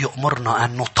 عم بيأمرنا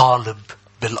أن نطالب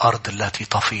بالأرض التي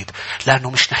تفيض. لأنه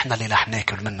مش نحن اللي رح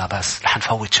ناكل منها بس. رح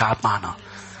نفوت شعب معنا.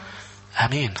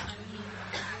 أمين.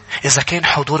 إذا كان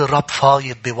حضور الرب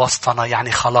فايض بوسطنا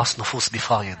يعني خلاص نفوس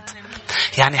بفايض.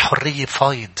 يعني حرية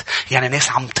بفايض. يعني ناس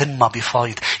عم تنمى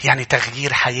بفايض. يعني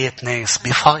تغيير حياة ناس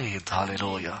بفايض.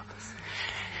 هاليلويا.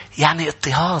 يعني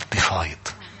اضطهاد بفايض.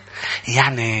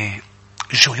 يعني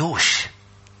جيوش.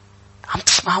 عم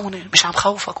تسمعوني؟ مش عم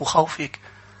خوفك وخوفك.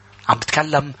 عم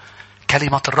بتكلم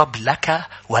كلمة الرب لك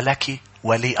ولك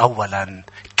ولي أولا.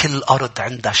 كل أرض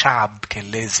عندها شعب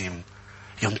كان لازم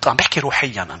عم بحكي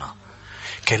روحيا أنا.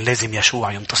 كان لازم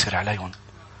يشوع ينتصر عليهم.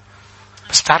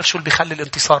 بس تعرف شو اللي بيخلي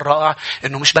الانتصار رائع؟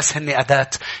 إنه مش بس هني أداة.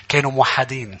 كانوا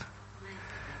موحدين.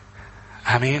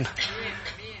 أمين.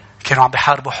 كانوا عم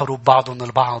بيحاربوا حروب بعضهم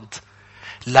البعض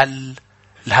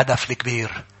للهدف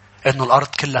الكبير إنه الأرض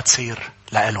كلها تصير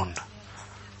لإلهم.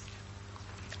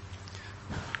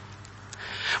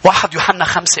 1 يوحنا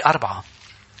 5:4.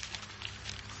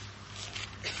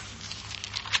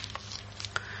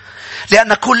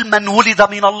 لأن كل من ولد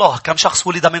من الله. كم شخص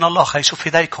ولد من الله؟ خلينا نشوف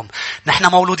يديكم. نحن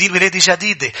مولودين ولادة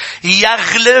جديدة.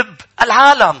 يغلب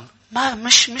العالم.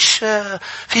 مش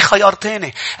في خيار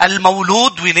تاني.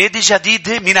 المولود ولادة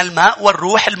جديدة من الماء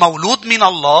والروح. المولود من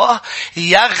الله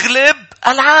يغلب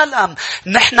العالم.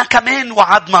 نحن كمان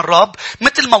وعدنا الرب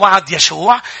مثل ما وعد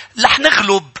يشوع رح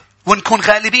نغلب ونكون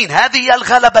غالبين. هذه هي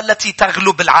الغلبة التي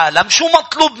تغلب العالم. شو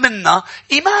مطلوب منا؟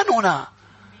 إيماننا.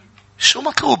 شو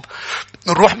مطلوب؟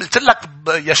 نروح قلت لك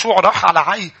يشوع راح على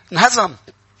عي انهزم.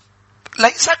 لا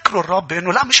يذكروا الرب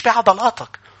انه لا مش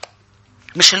بعضلاتك.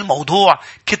 مش الموضوع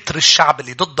كتر الشعب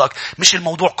اللي ضدك. مش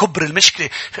الموضوع كبر المشكلة.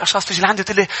 في أشخاص تيجي لعندي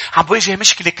تقول لي عم بواجه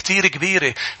مشكلة كتير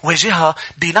كبيرة. واجهها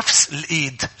بنفس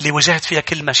الإيد اللي واجهت فيها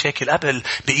كل مشاكل قبل.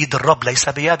 بإيد الرب ليس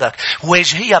بيدك.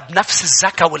 واجهها بنفس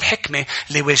الذكاء والحكمة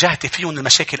اللي واجهت فيهم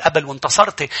المشاكل قبل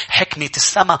وانتصرت. حكمة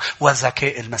السماء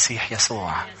وذكاء المسيح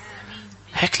يسوع.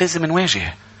 هيك لازم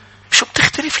نواجه. شو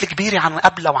بتختلف الكبيرة عن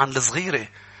قبلها وعن الصغيرة؟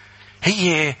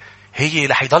 هي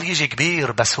رح يضل يجي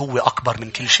كبير بس هو أكبر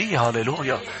من كل شيء.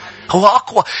 هاليلويا. هو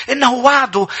أقوى. إنه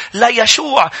وعده لا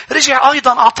يشوع رجع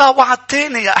أيضا أعطاه وعد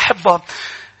تاني يا أحبة.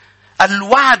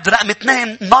 الوعد رقم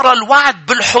 2. نرى الوعد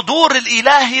بالحضور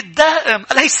الإلهي الدائم.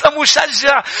 أليس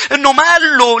مشجع؟ إنه ما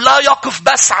قال له لا يقف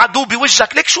بس عدو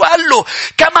بوجهك. ليك شو قال له؟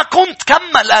 كما كنت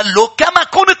كمل قال له كما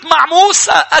كنت مع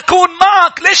موسى أكون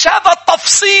معك. ليش هذا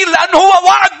التفصيل؟ لأنه هو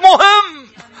وعد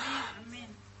مهم.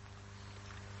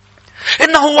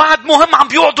 إنه وعد مهم عم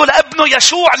بيوعده لابنه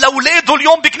يشوع لأولاده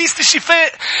اليوم بكنيسة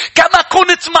الشفاء. كما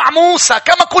كنت مع موسى.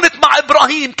 كما كنت مع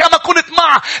إبراهيم. كما كنت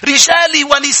مع رجالي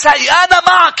ونسائي. أنا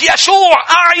معك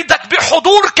يشوع. أعدك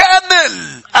بحضور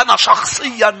كامل. أنا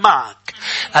شخصيا معك.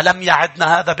 ألم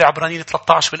يعدنا هذا بعبرانيين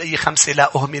 13 والآية 5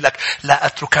 لا أهملك لا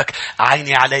أتركك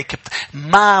عيني عليك.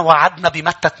 ما وعدنا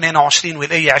بمتى 28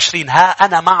 والآية 20 ها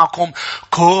أنا معكم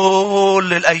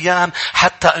كل الأيام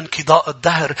حتى انقضاء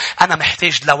الدهر. أنا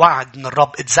محتاج لوعد من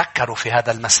الرب. اتذكروا في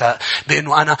هذا المساء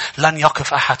بأنه أنا لن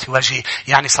يقف أحد في وجهي.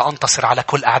 يعني سأنتصر على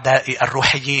كل أعدائي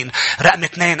الروحيين. رقم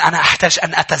 2 أنا أحتاج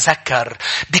أن أتذكر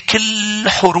بكل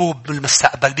حروب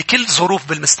بالمستقبل بكل ظروف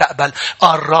بالمستقبل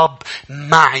الرب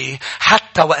معي.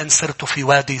 حتى وإن سرت في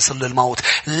وادي ظل الموت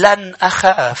لن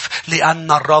أخاف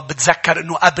لأن الرب تذكر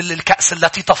أنه قبل الكأس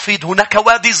التي تفيض هناك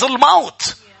وادي ظل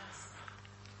موت.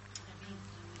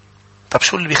 طب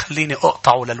شو اللي بيخليني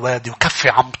أقطعه للوادي وكفي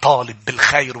عم طالب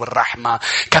بالخير والرحمة؟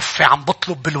 كفي عم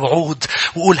بطلب بالوعود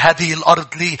وقول هذه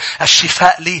الأرض لي.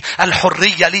 الشفاء لي.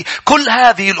 الحرية لي. كل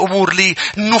هذه الأمور لي.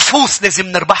 النفوس لازم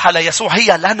نربحها ليسوع.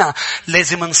 هي لنا.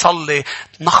 لازم نصلي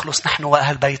نخلص نحن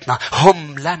وأهل بيتنا.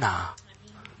 هم لنا.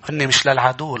 هن مش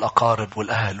للعدو. الأقارب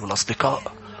والأهل والأصدقاء.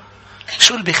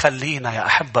 شو اللي بيخلينا يا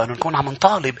أحبة أن نكون عم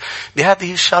نطالب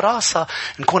بهذه الشراسة؟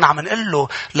 نكون عم نقول له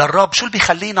للرب شو اللي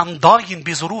بيخلينا نضاين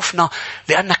بظروفنا؟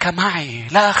 لأنك معي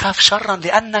لا أخاف شرا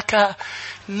لأنك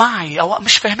معي. أو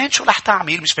مش فاهمين شو رح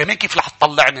تعمل. مش فاهمين كيف رح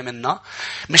تطلعني منها.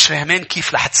 مش فاهمين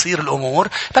كيف رح تصير الأمور.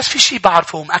 بس في شيء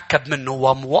بعرفه ومأكد منه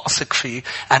ومواثق فيه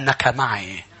أنك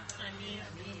معي.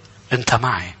 أنت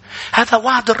معي. هذا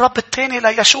وعد الرب الثاني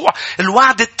ليشوع.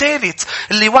 الوعد الثالث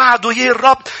اللي وعده إياه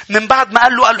الرب من بعد ما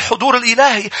قال له الحضور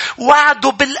الإلهي. وعده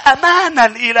بالأمانة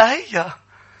الإلهية.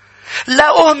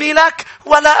 لا أهملك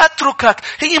ولا أتركك.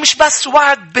 هي مش بس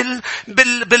وعد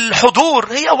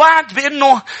بالحضور، هي وعد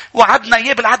بأنه وعدنا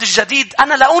إياه بالعهد الجديد.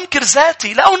 أنا لا أنكر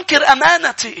ذاتي، لا أنكر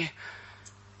أمانتي،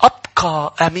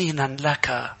 أبقى أمينا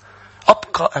لك،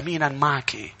 أبقى أمينا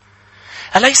معك.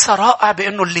 أليس رائع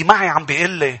بأنه اللي معي عم بيقول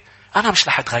لي أنا مش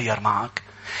رح أتغير معك،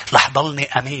 رح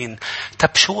ضلني أمين.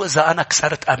 طب شو إذا أنا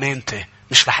كسرت أمانتي؟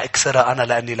 مش رح أكسرها أنا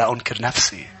لأني لا أنكر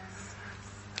نفسي،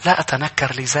 لا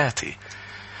أتنكر لذاتي.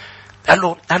 قال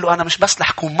له أنا مش بس رح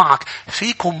أكون معك،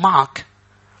 فيكم معك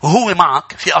وهو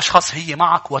معك. في أشخاص هي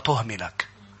معك وتهملك.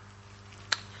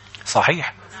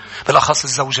 صحيح، بالأخص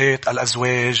الزوجات،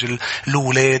 الأزواج،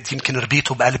 الأولاد. يمكن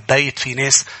ربيتوا بقلب بيت في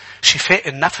ناس شفاء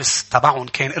النفس تبعهم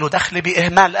كان له دخل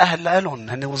بإهمال أهل لهم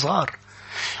هن وصغار،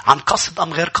 عن قصد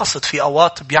أم غير قصد. في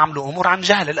أوقات بيعملوا أمور عن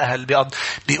جهل الأهل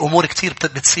بأمور كتير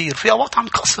بتصير، في أوقات عن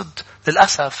قصد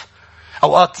للأسف.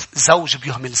 أوقات زوج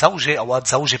بيهمل زوجة، أوقات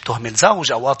زوجة بتهمل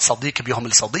زوج، أوقات صديق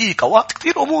بيهمل صديق، أوقات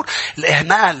كتير أمور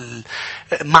الإهمال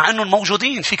مع أنهم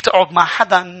موجودين. فيك تقعد مع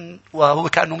حدا وهو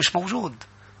كأنه مش موجود.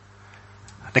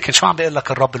 لكن شو عم بيقول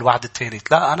لك الرب الوعد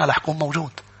الثالث؟ لا، أنا رح أكون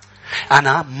موجود،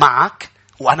 أنا معك،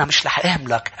 وأنا مش رح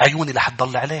أهملك، عيوني رح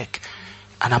تضل عليك،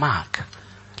 أنا معك.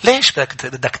 ليش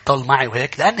بدك تضل معي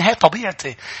وهيك؟ لأن هي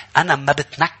طبيعتي، أنا ما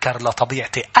بتنكر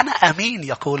لطبيعتي، أنا أمين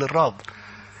يقول الرب.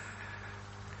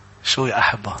 شو يا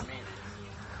أحبة؟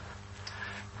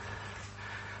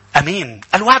 أمين.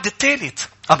 الوعد الثالث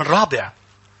أم الرابع،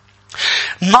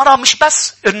 نرى مش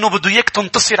بس انه بده اياك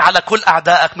تنتصر على كل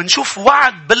اعدائك، منشوف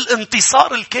وعد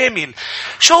بالانتصار الكامل.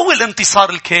 شو هو الانتصار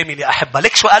الكامل يا احبه؟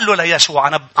 ليك شو قال له ليشوع؟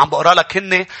 انا عم بقرا لك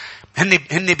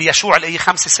هن بيشوع الايه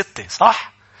 5-6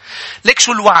 صح؟ ليك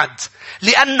شو الوعد؟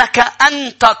 لانك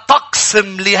انت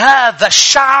تقسم لهذا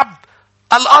الشعب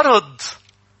الارض.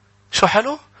 شو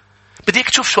حلو؟ بديك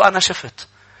تشوف شو انا شفت.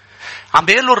 عم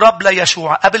بيقول له الرب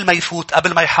ليشوع قبل ما يفوت،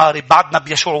 قبل ما يحارب، بعد ما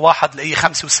بيشوع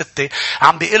 1:5-6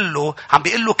 عم بيقول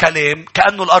له كلام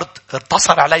كأنه الأرض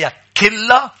انتصر عليها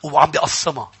كلها وعم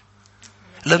بيقسمها.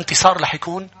 الانتصار رح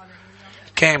يكون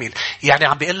كامل. يعني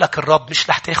عم بيقول لك الرب مش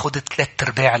رح تاخد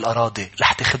 3/4 الأراضي،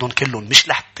 رح تاخدهم كلهم. مش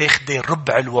رح تاخد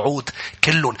ربع الوعود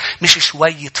كلهم، مش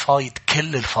شوية فايض،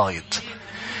 كل الفايض.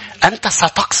 أنت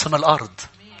ستقسم الأرض.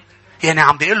 يعني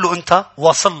عم بيقول له أنت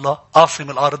واصل له قاسم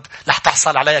الأرض، رح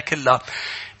تحصل عليها كلها.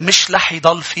 مش رح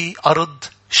يضل في أرض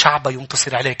شعبه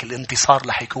ينتصر عليك. الانتصار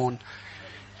رح يكون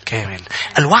كامل.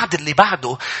 الوعد اللي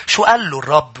بعده شو قال له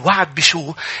الرب؟ وعد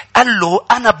بشو؟ قال له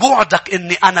أنا بوعدك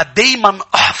إني أنا دايما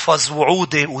أحفظ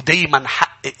وعودي ودايما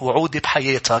حقق وعودي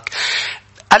بحياتك.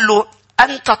 قال له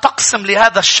أنت تقسم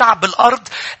لهذا الشعب الأرض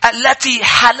التي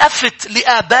حلفت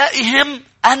لآبائهم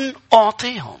أن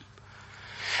أعطيهم.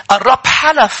 الرب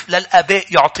حلف للآباء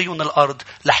يعطيون الأرض،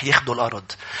 رح ياخدوا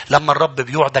الأرض. لما الرب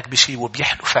بيوعدك بشيء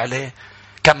وبيحلف عليه،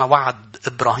 كما وعد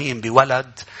إبراهيم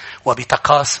بولد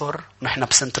وبتكاثر، نحن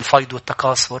بسنة الفيض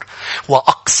والتكاثر،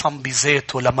 وأقسم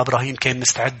بذاته لما إبراهيم كان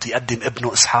مستعد يقدم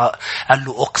ابنه إسحاق، قال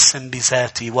له أقسم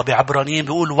بذاتي. وبعبرانيين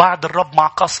بيقول وعد الرب مع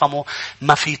قسمه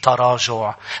ما في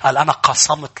تراجع. قال أنا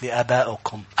قسمت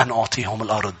لآبائكم أن أعطيهم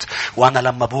الأرض، وأنا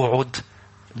لما بوعد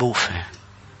بوفي.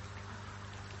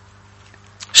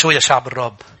 شو يا شعب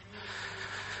الرب؟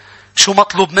 شو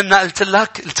مطلوب منا؟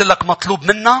 قلت لك مطلوب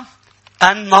منا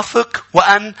أن نثق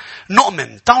وأن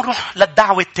نؤمن. تعالوا نروح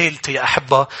للدعوة الثالثة يا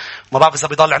أحبة. ما بعرف إذا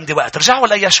بيضل عندي وقت. رجعوا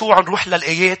ليشوع، نروح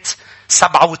للآيات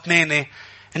 7 و8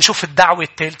 نشوف الدعوة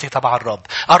الثالثة تبع الرب.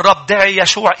 الرب دعي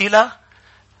يشوع إلى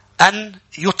أن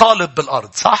يطالب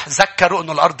بالأرض، صح؟ ذكروا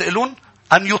أنه الأرض إلون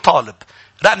أن يطالب.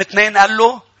 رقم 2 قال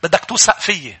له بدك توثق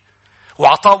فيه،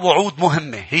 وعطاه وعود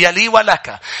مهمة هي لي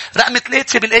ولك. رقم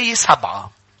 3 بالآية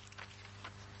 7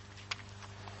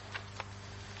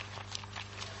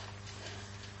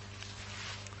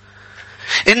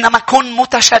 إنما كن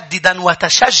متشددا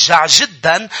وتشجع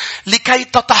جدا لكي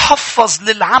تتحفظ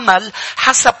للعمل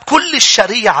حسب كل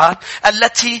الشريعة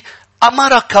التي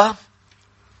أمرك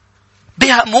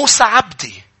بها موسى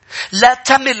عبدي. لا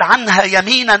تمل عنها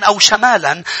يمينا أو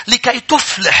شمالا لكي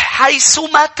تفلح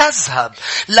حيثما تذهب.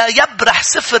 لا يبرح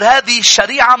سفر هذه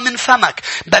الشريعة من فمك،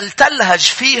 بل تلهج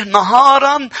فيه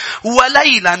نهارا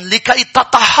وليلا لكي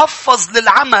تتحفظ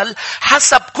للعمل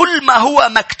حسب كل ما هو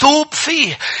مكتوب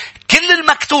فيه. كل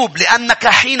المكتوب، لأنك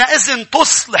حينئذ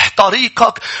تصلح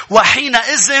طريقك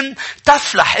وحينئذ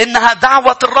تفلح. إنها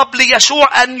دعوة الرب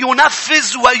ليشوع أن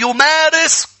ينفذ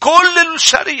ويمارس كل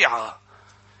الشريعة.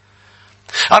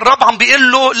 الرب عم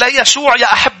بيقول له ليشوع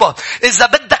يا أحبة، إذا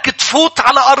بدك تفوت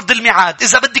على أرض الميعاد،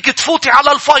 إذا بدك تفوتي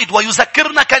على الفيض.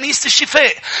 ويذكرنا كنيسة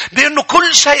الشفاء بأنه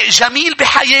كل شيء جميل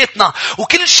بحياتنا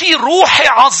وكل شيء روحي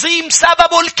عظيم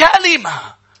سببه الكلمة.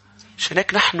 عشان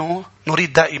هيك نحن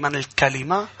نريد دائما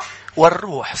الكلمة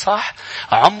والروح. صح؟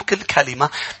 عمق الكلمة،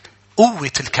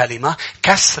 قوة الكلمة،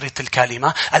 كسرة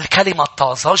الكلمة، الكلمة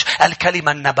الطازج،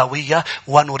 الكلمة النبوية.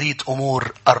 ونريد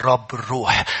أمور الرب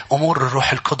الروح، أمور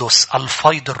الروح القدس،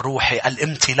 الفيض الروحي،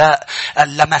 الامتلاء،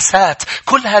 اللمسات،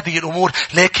 كل هذه الأمور.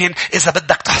 لكن إذا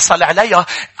بدك تحصل عليها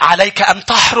عليك أن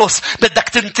تحرص. بدك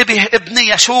تنتبه ابني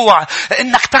يشوع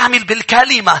إنك تعمل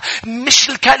بالكلمة، مش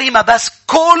الكلمة بس،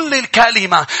 كل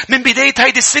الكلمة. من بداية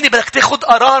هيدي السنة بدك تاخد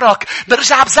قرارك.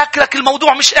 برجع بذكرك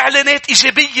الموضوع مش إعلانات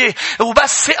إيجابية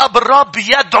وبس. ثقة بالرب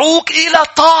يدعوك إلى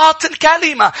طاعة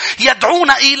الكلمة،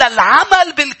 يدعونا إلى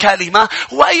العمل بالكلمة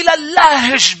وإلى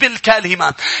اللهج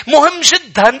بالكلمة. مهم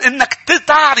جدا إنك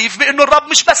تعرف بأنه الرب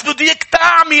مش بس بده إياك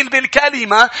تعمل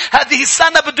بالكلمة، هذه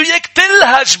السنة بده إياك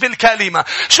تلهج بالكلمة.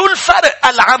 شو الفرق؟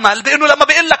 العمل بأنه لما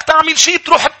بيقول لك تعمل شيء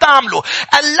تروح بتعمله.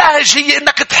 اللهج هي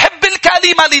إنك تحب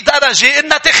الكلمة لدرجة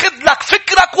إنها تاخد لك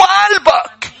فكرك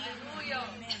وقلبك،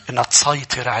 إنها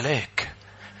تسيطر عليك،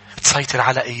 تسيطر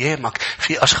على أيامك.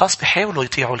 في أشخاص بيحاولوا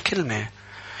يطيعوا الكلمة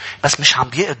بس مش عم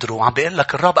بيقدروا. عم بيقول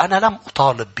لك الرب أنا لم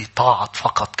أطالب بطاعة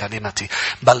فقط كلمتي،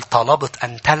 بل طلبت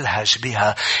أن تلهج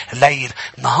بها ليل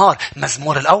نهار.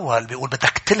 مزمور الأول بيقول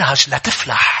بدك تلهج لا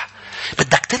تفلح.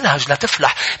 بدك تلهج لا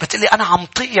تفلح. بتقلي أنا عم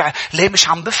طيع ليه مش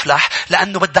عم بفلح؟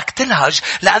 لأنه بدك تلهج،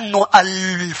 لأنه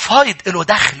الفايض له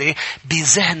دخلي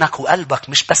بذهنك وقلبك،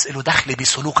 مش بس له دخلي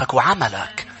بسلوكك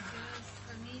وعملك.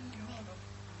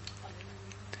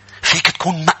 فيك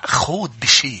تكون مأخوذ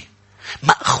بشيء،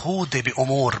 مأخوذة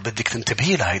بأمور بدك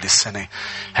تنتبهي لها هيدي السنة.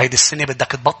 هيدي السنة بدك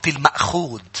تبطل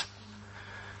مأخوذ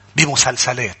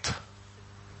بمسلسلات،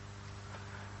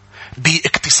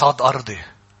 باقتصاد أرضي،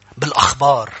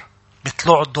 بالأخبار،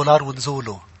 بطلوع الدولار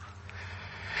ونزوله.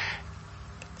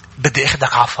 بدي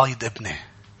أخدك عفايض ابني.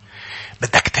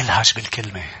 بدك تلهج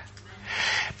بالكلمة،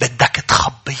 بدك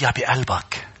تخبيها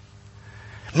بقلبك،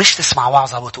 مش تسمع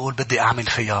وعظة وتقول بدي أعمل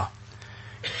فيها،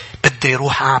 بدي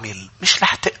روح أعمل. مش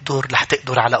رح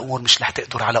تقدر على أمور، مش رح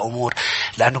تقدر على أمور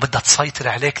لأنه بدها تسيطر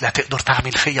عليك، لا تقدر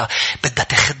تعمل فيها. بدها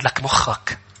تاخد لك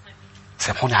مخك.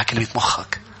 سامحوني على كلمة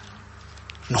مخك،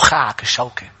 نخاعك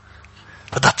الشوكي.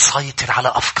 بدها تسيطر على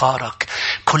أفكارك.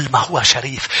 كل ما هو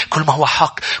شريف، كل ما هو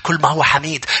حق، كل ما هو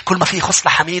حميد، كل ما فيه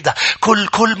خصلة حميدة،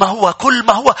 كل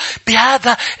ما هو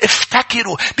بهذا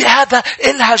افتكروا، بهذا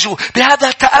الهجوا،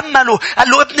 بهذا تأملوا. قال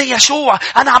له ابني يشوع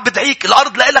أنا عم بدعيك،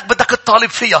 الأرض لإلك بدك تطالب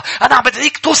فيها، أنا عم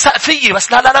بدعيك توثق فيي.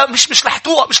 بس لا مش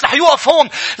رح يوقف هون.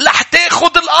 رح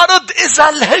تاخد الأرض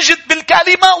إذا لهجت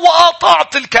بالكلمة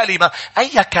وأطعت الكلمة.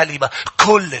 أي كلمة؟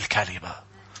 كل الكلمة.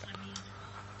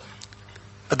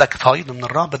 بدك فايض من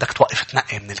الرب، بدك توقف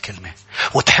تنقي من الكلمة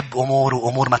وتحب أمور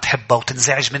وأمور ما تحبها،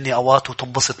 وتنزعج مني أوقات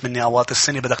وتنبسط مني أوقات.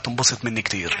 السنة بدك تنبسط مني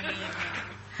كتير.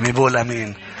 مين بيقول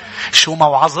أمين؟ شو ما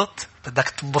وعظت بدك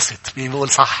تنبسط. مين بيقول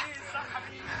صح؟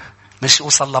 مش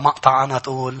أوصل لمقطع أنا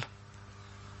تقول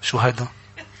شو هذا؟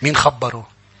 مين خبره؟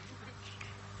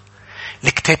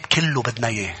 الكتاب كله بدنا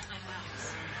إياه.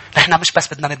 نحن مش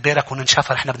بس بدنا نتبارك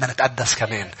وننشفر، نحن بدنا نتقدس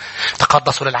كمان.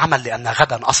 تقدسوا للعمل لأن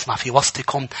غدا أصنع في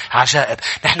وسطكم عجائب.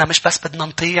 نحن مش بس بدنا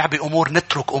نطيع بأمور،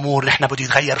 نترك أمور. نحن بدي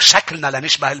يتغير شكلنا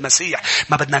لنشبه المسيح.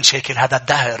 ما بدنا نشاكل هذا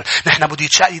الدهر. نحن بدي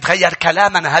يتغير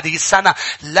كلامنا هذه السنة،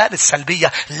 لا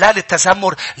للسلبية، لا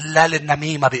للتذمر، لا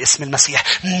للنميمة باسم المسيح.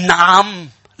 نعم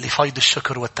لفيض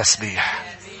الشكر والتسبيح.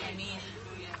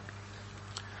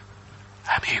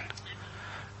 آمين.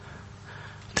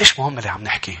 ليش مهم اللي عم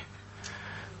نحكي؟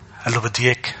 قال له بدي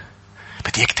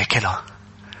اياك تاكلها.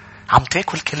 عم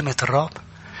تاكل كلمة الرب؟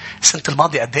 السنة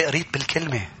الماضية قد ايه قريت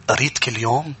بالكلمة؟ قريت كل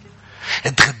يوم؟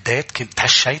 اتغديت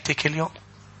تحشيتي كل يوم؟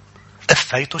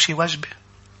 قفيتوا شي وجبة؟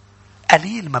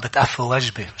 قليل ما بتقفوا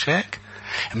وجبة، مش هيك؟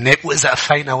 وإذا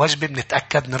قفينا وجبة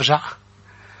بنتأكد نرجع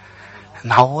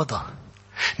نعوضها.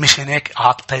 مش هناك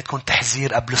عطيتكم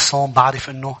تحذير قبل الصوم؟ بعرف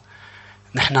انه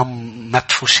نحن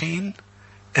مدفوشين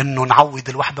انه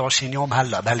نعوض 21 يوم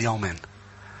هلأ بهاليومين.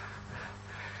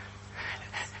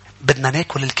 بدنا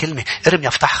ناكل الكلمة. ارمي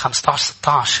افتح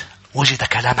 15-16. وجد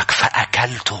كلامك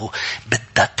فأكلته.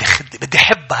 بدي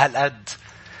حب هالقد.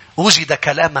 وجد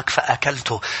كلامك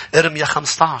فأكلته. ارمي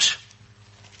 15.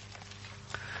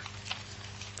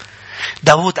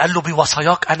 داود قال له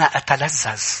بوصاياك أنا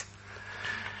أتلذذ.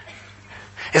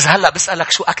 إذا هلأ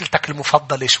بسألك شو أكلتك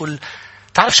المفضلة،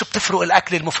 تعرف شو بتفرق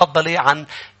الأكل المفضلة عن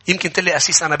يمكن تقلي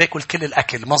أسيس أنا باكل كل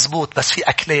الأكل مزبوط، بس في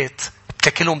أكلات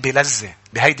بتاكلهم بلذة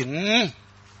بهيدي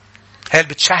هي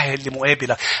اللي بتشهي اللي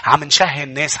مقابلك. عم نشهي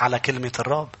الناس على كلمة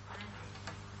الرب.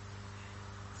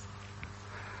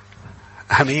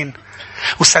 أمين.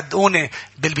 وصدقوني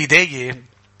بالبداية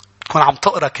تكون عم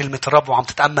تقرأ كلمة الرب وعم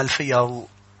تتأمل فيها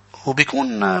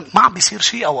وبيكون ما عم بيصير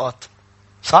شيء أوقات،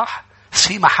 صح؟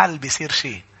 في محل بيصير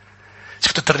شيء.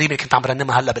 شفت الترنيمة كنت عم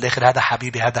برنمها هلأ بالآخر، هذا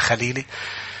حبيبي هذا خليلي.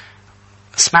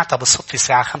 سمعتها بالصدفة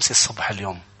الساعة 5 الصبح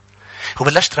اليوم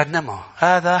وبلشت رنمها.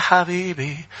 هذا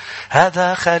حبيبي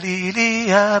هذا خليلي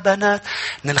يا بنات.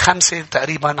 من 5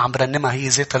 تقريبا عم برنمها هي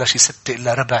زيتها لشي 6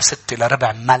 إلا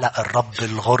ربع. ملأ الرب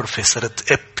الغرفة.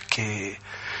 صرت ابكي.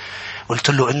 قلت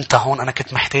له انت هون، انا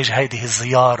كنت محتاج هذه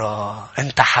الزيارة.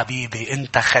 انت حبيبي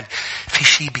انت في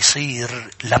شيء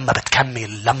بيصير لما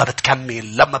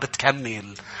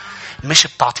بتكمل. مش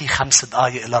بتعطيه 5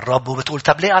 دقايق للرب وبتقول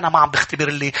طب ليه أنا ما عم بختبر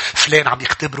اللي فلان عم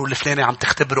يختبره واللي فلانة عم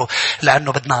تختبره؟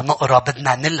 لأنه بدنا نقرأ،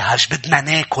 بدنا نلهج، بدنا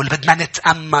ناكل، بدنا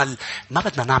نتأمل. ما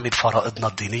بدنا نعمل فرائضنا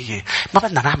الدينية، ما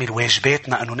بدنا نعمل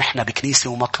واجباتنا أنه نحن بكنيسة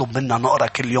ومطلوب منا نقرأ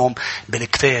كل يوم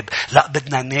بالكتاب. لا،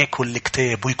 بدنا ناكل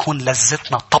الكتاب ويكون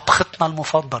لذتنا طبختنا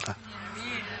المفضلة.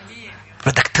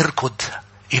 بدك تركض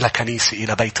إلى كنيسة،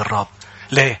 إلى بيت الرب.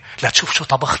 ليه؟ لا تشوف شو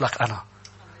طبخ لك أنا.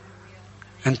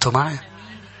 أنتوا معي؟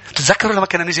 تتذكروا لما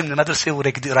كنا نيجي من المدرسة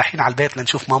ورايحين على البيت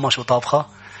لنشوف ماما شو طابخة؟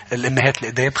 الأمهات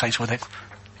القدام خلينا شو هيك.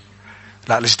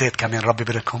 لا الجداد كمان ربي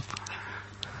بركهم.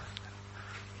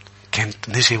 كنت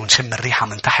نجي ونشم الريحة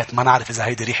من تحت، ما نعرف إذا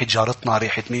هيدي ريحة جارتنا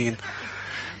ريحة مين.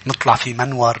 نطلع في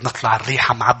منور، نطلع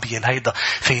الريحة معبية الهيدا.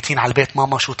 فايتين على البيت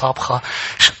ماما شو طابخة.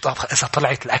 إذا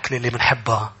طلعت الأكل اللي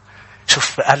بنحبها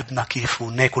شوف قلبنا كيف.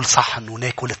 وناكل صحن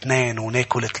وناكل 2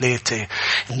 وناكل 3،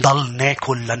 نضل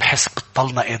ناكل لنحس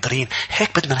بطلنا قادرين.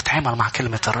 هيك بدنا نتعامل مع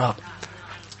كلمة الرب.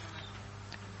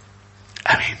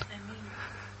 أمين.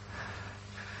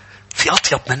 في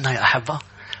أطيب منا يا أحبة؟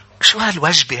 شو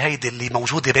هالوجبة هيدي اللي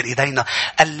موجودة بين إيدينا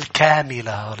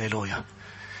الكاملة؟ هاليلويا،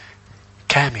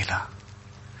 كاملة.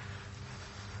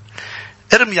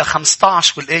 ارميا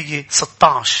 15 والآية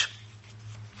 16.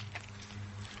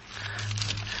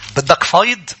 بدك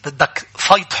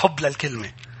فيض حب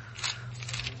للكلمة.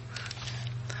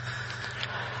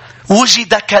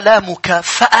 وجد كلامك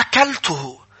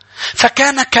فأكلته،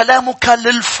 فكان كلامك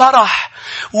للفرح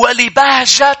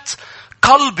ولبهجة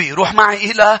قلبي. روح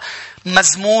معي إلى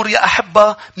مزمور يا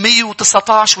أحبة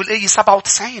 119 والآية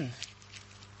 97.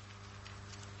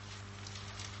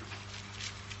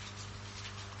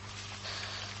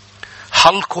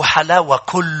 حلق حلاوة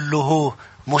كله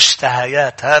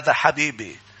مشتهيات، هذا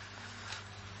حبيبي.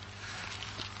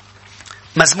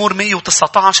 مزمور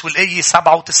 119 والآية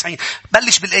 97.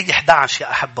 بلش بالآية 11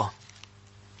 يا أحبة.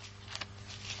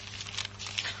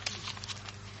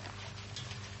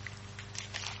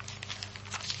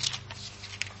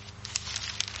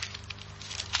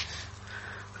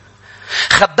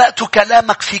 خبأت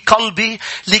كلامك في قلبي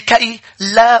لكي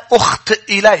لا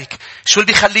أخطئ إليك. شو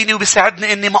اللي بيخليني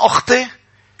وبيساعدني إني ما أخطئ؟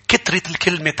 كترة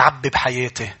الكلمة تعبي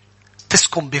بحياتي،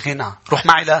 تسكن بغنى. روح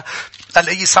معي إلى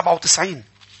الآية 97.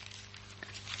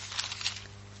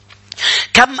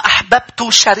 كم أحببت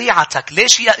شريعتك.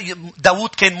 ليش يا داود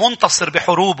كان منتصر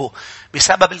بحروبه؟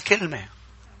 بسبب الكلمة.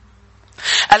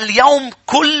 اليوم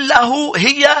كله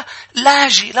هي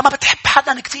لاجي. لما بتحب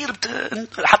حدا كتير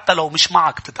حتى لو مش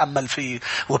معك بتتأمل فيه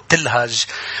وبتلهج.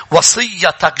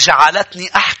 وصيتك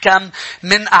جعلتني أحكم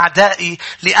من أعدائي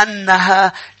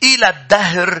لأنها إلى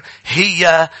الدهر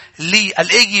هي لي.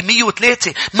 الآية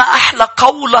 103. ما أحلى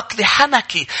قولك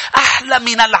لحنكي، أحلى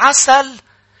من العسل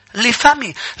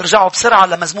لفمي. رجعوا بسرعة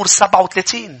لمزمور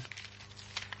 37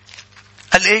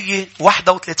 الآية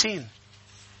 31.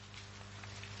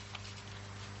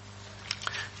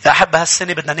 يا أحب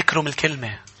هالسنة بدنا نكرم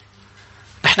الكلمة.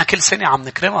 نحن كل سنة عم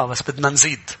نكرمها بس بدنا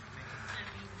نزيد.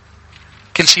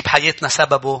 كل شيء بحياتنا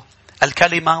سببه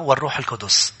الكلمة والروح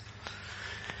القدس.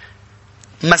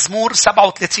 مزمور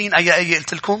 37 أي آية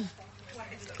قلت لكم؟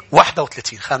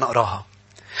 31. خلينا نقراها.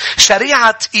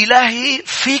 شريعة إلهي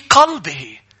في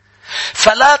قلبه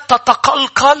فلا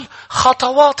تتقلقل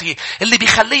خطواتي. اللي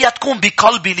بيخليها تكون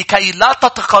بقلبي لكي لا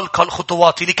تتقلقل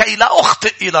خطواتي، لكي لا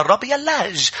أخطئ إلى الرب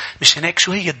يلهج. مش هناك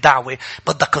شو هي الدعوة؟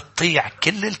 بدك تطيع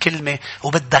كل الكلمة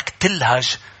وبدك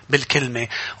تلهج بالكلمة.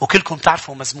 وكلكم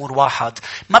تعرفوا مزمور 1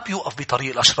 ما بيوقف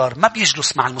بطريق الأشرار، ما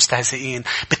بيجلس مع المستهزئين.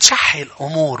 بتشحل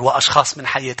أمور وأشخاص من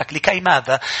حياتك. لكي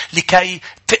ماذا؟ لكي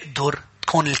تقدر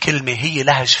تكون الكلمة هي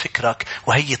لهج فكرك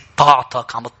وهي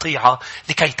طاعتك عم تطيعها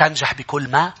لكي تنجح بكل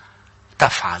ما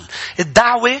تفعل.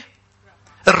 الدعوة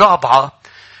الرابعة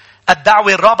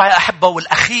يا أحبة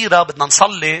والأخيرة بدنا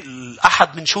نصلي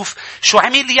الأحد بنشوف شو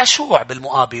عمل يشوع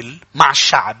بالمقابل مع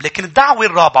الشعب. لكن الدعوة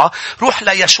الرابعة روح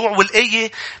ليشوع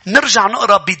والآية نرجع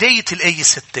نقرأ بداية الآية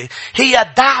 6.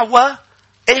 هي دعوة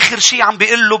آخر شيء عم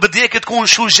بيقول له بديك تكون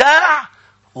شجاع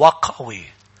وقوي.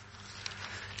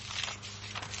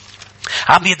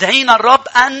 عم يدعينا الرب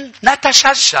أن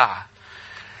نتشجع.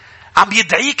 عم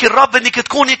يدعيك الرب أنك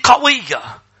تكوني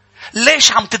قوية.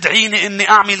 ليش عم تدعيني إني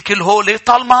أعمل كل هولي؟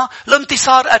 طالما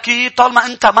الانتصار أكيد، طالما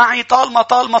أنت معي،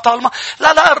 طالما.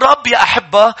 لا الرب يا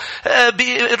أحبة،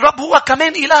 الرب هو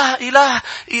كمان إله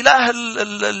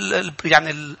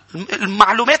يعني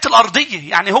المعلومات الأرضية.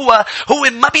 يعني هو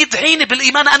ما بيدعيني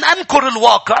بالإيمان أن أنكر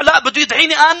الواقع، لا، بده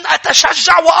يدعيني أن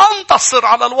أتشجع وأنتصر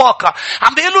على الواقع.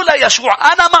 عم بيقول له لا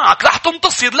يشوع، أنا معك، رح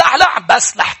تنتصر، لا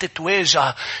بس رح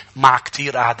تتواجه مع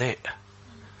كتير أعداء.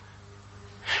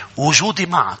 وجودي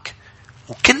معك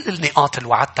وكل النقاط اللي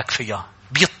وعدتك فيها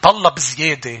بيتطلب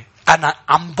زيادة. أنا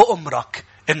عم بأمرك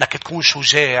إنك تكون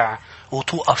شجاع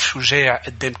وتوقف شجاع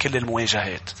قدام كل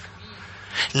المواجهات.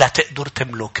 لا تقدر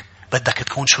تملك، بدك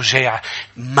تكون شجاع.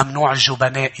 ممنوع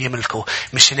الجبناء يملكوا.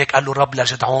 مش هيك قال له الرب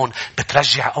لجدعون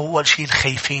بترجع أول شيء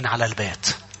الخايفين على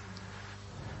البيت.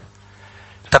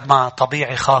 طب ما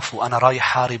طبيعي خاف وأنا رايح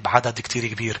حارب عدد كتير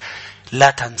كبير.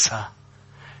 لا تنسى،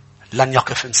 لن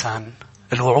يقف إنسان.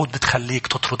 الوعود بتخليك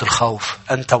تطرد الخوف.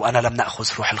 أنت وأنا لم نأخذ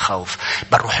روح الخوف،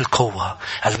 بل روح القوة،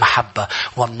 المحبة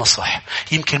والنصح.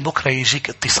 يمكن بكرة يجيك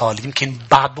اتصال، يمكن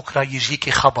بعد بكرة يجيك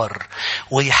خبر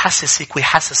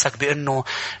ويحسسك بأنه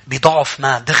بضعف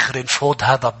ما. دغري نفوض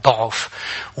هذا الضعف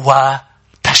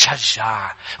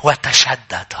وتشجع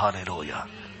وتشدد. هاليلويا،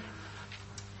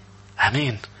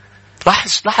 أمين.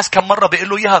 لاحظ كم مرة بيقول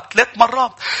له إياها؟ 3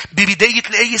 مرات ببداية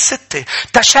الآية 6.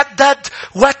 تشدد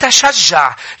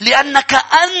وتشجع لأنك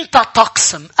أنت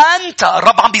تقسم. أنت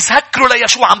الرب عم بيذكره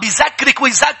ليشوع، عم بيذكرك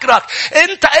ويذكرك.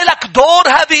 أنت إلك دور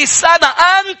هذه السنة،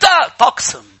 أنت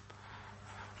تقسم.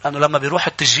 لأنه لما بيروح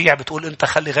التشجيع بتقول أنت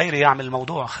خلي غيري يعمل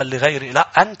الموضوع، خلي غيري. لا،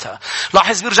 أنت.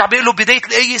 لاحظ بيرجع بيقول له بداية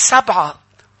الآية 7.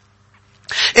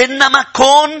 إنما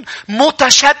كن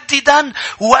متشددا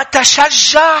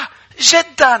وتشجع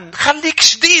جدا. خليك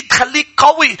شديد، خليك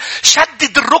قوي.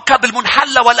 شدد الركب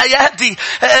المنحلة والأيادي.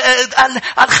 قال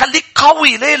خليك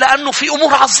قوي. ليه؟ لأنه في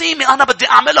أمور عظيمة أنا بدي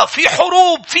أعملها. في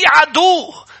حروب، في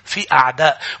عدو، في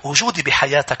أعداء. وجودي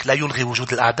بحياتك لا يلغي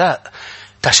وجود الأعداء.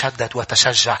 تشدد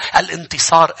وتشجع.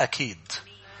 الانتصار أكيد.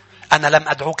 أنا لم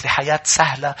أدعوك لحياة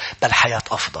سهلة، بل حياة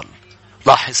أفضل.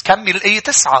 لاحظ كمل الآية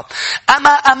 9. أما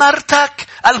أمرتك،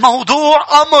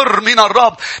 الموضوع أمر من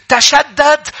الرب.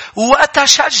 تشدد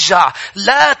وتشجع،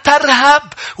 لا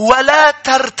ترهب ولا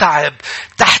ترتعب.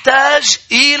 تحتاج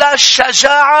إلى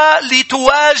الشجاعة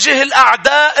لتواجه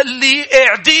الأعداء اللي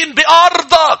قاعدين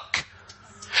بأرضك.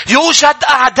 يوجد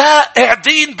أعداء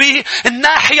قاعدين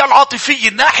بالناحية العاطفية،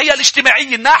 الناحية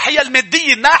الاجتماعية، الناحية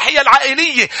المادية، الناحية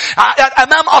العائلية،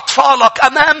 أمام أطفالك،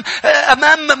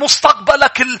 أمام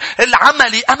مستقبلك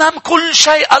العملي، أمام كل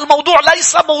شيء. الموضوع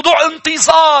ليس موضوع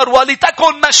انتظار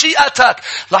ولتكن مشيئتك.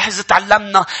 لاحظ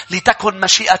تعلمنا لتكن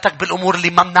مشيئتك بالأمور اللي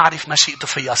ما بنعرف مشيئته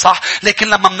فيها، صح؟ لكن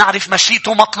لما بنعرف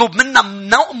مشيئته مطلوب منا،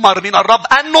 نؤمر من الرب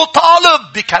أن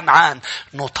نطالب بكنعان،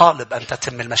 نطالب أن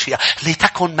تتم المشيئة.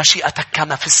 لتكن مشيئتك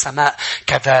كما في السماء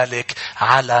كذلك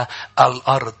على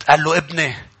الأرض. قال له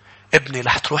ابني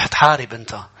رح تروح تحارب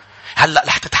انت. هلأ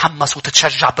رح تتحمس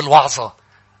وتتشجع بالوعظة.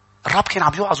 الرب كان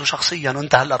عم يوعظه شخصيا،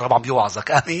 وانت هلأ الرب عم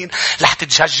يوعظك. امين. رح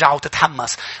تتشجع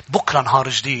وتتحمس. بكرة نهار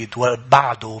جديد،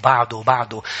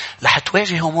 وبعده رح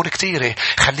تواجه امور كثيرة.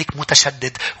 خليك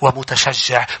متشدد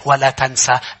ومتشجع، ولا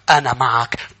تنسى انا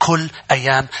معك كل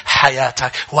ايام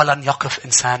حياتك، ولن يقف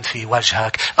انسان في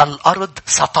وجهك. الارض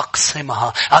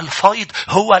ستقسمها. الفيض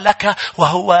هو لك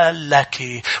وهو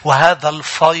لك، وهذا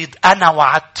الفيض انا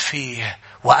وعدت فيه،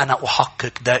 وأنا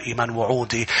أحقق دائما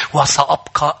وعودي،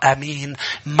 وسأبقى أمين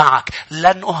معك.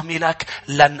 لن أهملك،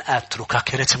 لن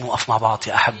أتركك. يا ريت نوقف مع بعض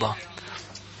يا أحبة.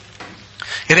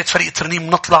 يا ريت فريق الترنيم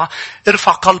نطلع.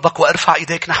 ارفع قلبك وارفع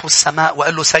إيديك نحو السماء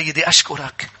وقال له سيدي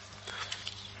أشكرك.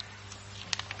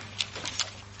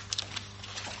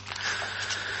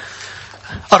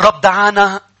 الرب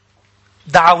دعانا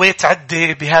دعوات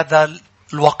عدة بهذا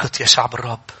الوقت يا شعب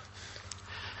الرب.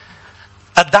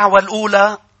 الدعوة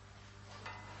الأولى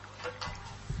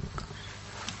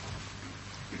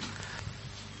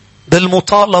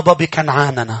بالمطالبة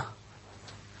بكنعاننا.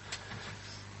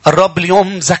 الرب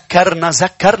اليوم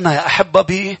ذكرنا يا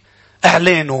أحبة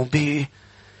بإعلانه،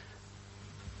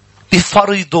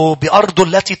 بفرضه، بأرضه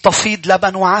التي تفيض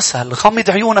لبن وعسل. غمض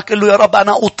عيونك، قل له يا رب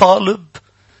أنا أطالب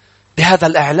بهذا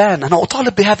الإعلان، أنا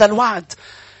أطالب بهذا الوعد.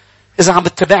 إذا عم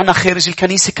بتتابعنا خارج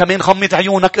الكنيسة كمان غمض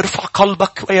عيونك، ارفع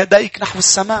قلبك ويديك نحو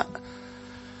السماء.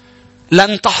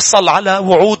 لن تحصل على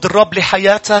وعود الرب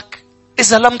لحياتك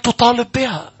إذا لم تطالب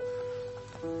بها.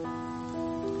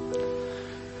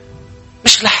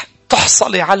 مش رح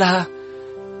تحصلي على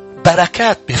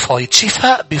بركات بفايض،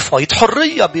 شفاء بفايض،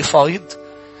 حرية بفايض،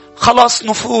 خلاص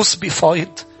نفوس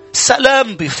بفايض،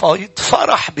 سلام بفايض،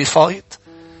 فرح بفايض،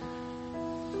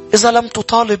 إذا لم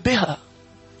تطالب بها.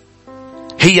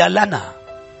 هي لنا،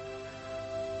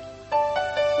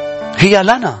 هي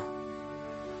لنا.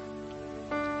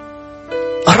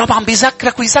 الرب عم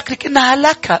بيذكرك ويذكرك إنها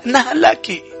لك، إنها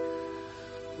لك.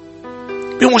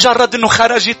 بمجرد إنه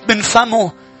خرجت من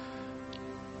فمه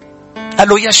قال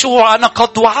له يشوع أنا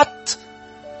قد وعدت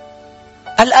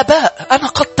الآباء، أنا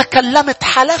قد تكلمت،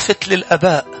 حلفت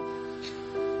للآباء.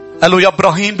 قال له يا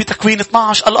إبراهيم بتكوين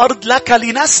 12 الأرض لك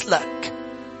لنسلك.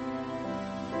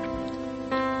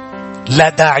 لا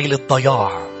داعي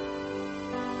للضياع،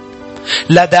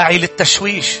 لا داعي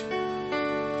للتشويش،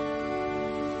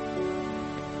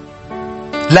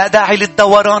 لا داعي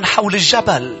للدوران حول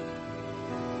الجبل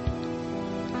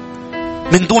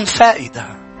من دون فائدة.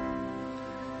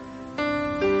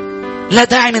 لا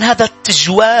داعي من هذا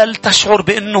التجوال تشعر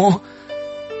بأنه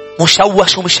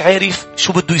مشوش ومش عارف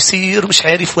شو بده يصير، مش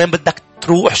عارف وين بدك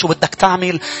تروح، شو بدك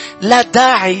تعمل. لا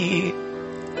داعي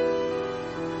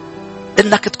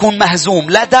انك تكون مهزوم،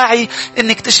 لا داعي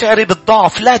انك تشعر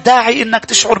بالضعف، لا داعي انك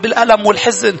تشعر بالألم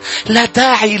والحزن، لا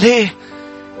داعي. ليه؟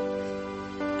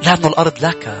 لأن الأرض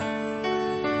لك،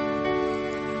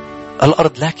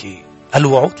 الأرض لك،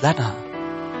 الوعود لنا.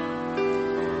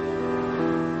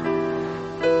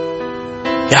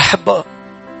 يا أحبة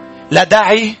لا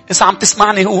داعي إذا عم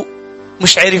تسمعني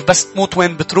ومش عارف بس تموت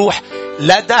وين بتروح،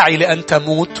 لا داعي لأن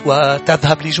تموت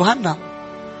وتذهب لجهنم،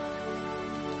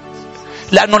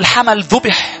 لأنه الحمل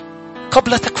ذبح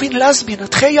قبل تكوين الأزمنة.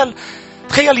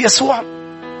 تخيل يسوع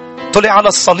طلع على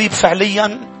الصليب فعليا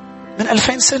من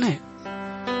 2000 سنة،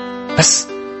 بس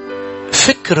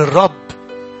فكر الرب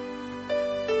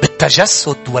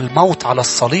بالتجسد والموت على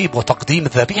الصليب وتقديم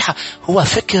الذبيحة هو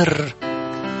فكر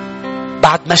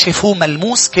بعد ما شافوه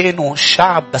ملموس كانوا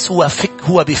الشعب، بس هو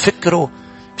بفكره.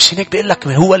 مش هيك بيقول لك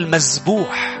هو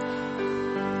المذبوح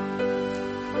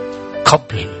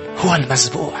قبل، هو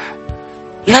المذبوح.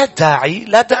 لا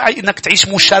داعي انك تعيش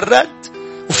مشرد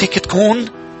وفيك تكون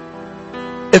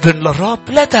ابن للرب.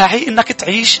 لا داعي انك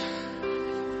تعيش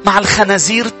مع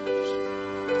الخنازير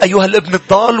ايها الابن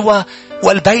الضال،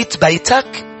 والبيت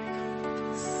بيتك،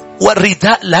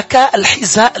 والرداء لك،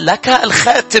 الحذاء لك،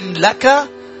 الخاتم لك،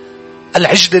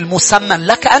 العجل المسمن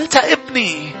لك. أنت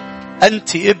ابني،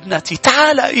 أنت ابنتي.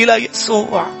 تعال إلى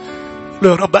يسوع.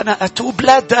 يا رب أنا أتوب.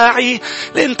 لا داعي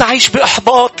لأن تعيش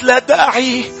بإحباط، لا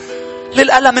داعي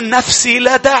للألم النفسي،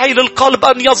 لا داعي للقلب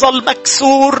أن يظل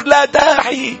مكسور، لا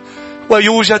داعي.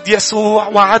 ويوجد يسوع.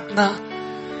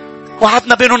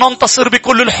 وعدنا بأنه ننتصر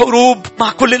بكل الحروب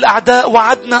مع كل الأعداء.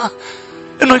 وعدنا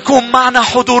أنه يكون معنا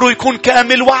حضوره يكون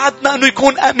كامل. وعدنا أنه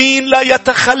يكون أمين لا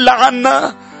يتخلى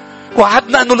عنا.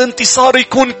 وعدنا أنه الانتصار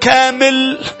يكون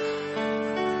كامل.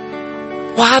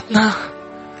 وعدنا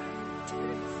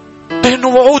بأنه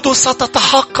وعوده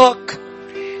ستتحقق،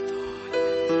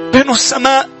 بأنه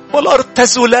السماء والأرض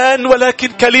تزولان ولكن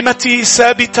كلمتي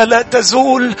ثابتة لا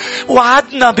تزول.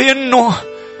 وعدنا بأنه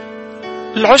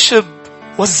العشب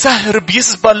والزهر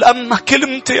بيزبل أما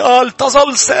كلمتي قال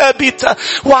تظل ثابتة.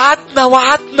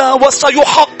 وعدنا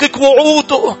وسيحقق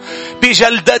وعوده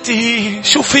بجلدته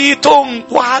شفيتم.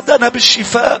 وعدنا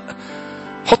بالشفاء.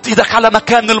 حط ايدك على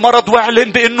مكان المرض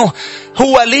واعلن بأنه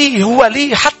هو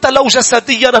لي حتى لو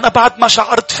جسديا أنا بعد ما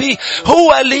شعرت فيه،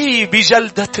 هو لي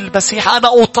بجلدة المسيح.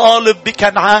 أنا أطالب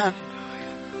بكنعان.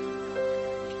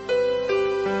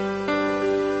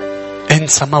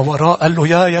 انسى ما وراء. قال له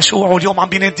يا يشوع اليوم عم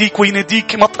بيناديك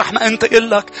ويناديك مطرح ما انت. قل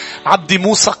لك عبدي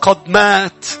موسى قد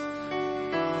مات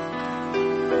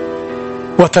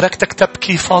وتركتك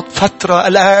تبكي فترة.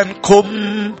 الآن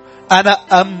قم، أنا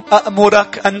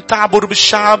أأمرك أن تعبر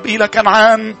بالشعب إلى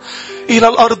كنعان، إلى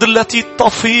الأرض التي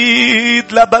تفيض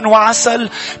لبن وعسل.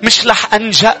 مش لح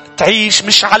أنجأ تعيش،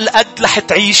 مش على القد لح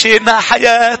تعيش. إنها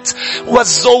حياة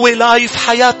والزوي لايف،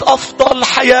 حياة أفضل،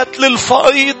 حياة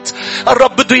للفائض.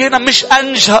 الرب بده ينا مش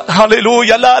أنجأ.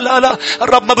 هاليلويا. لا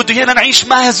الرب ما بده ينا نعيش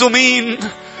مهزومين.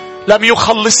 لم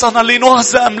يخلصنا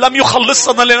لنهزم، لم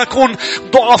يخلصنا لنكون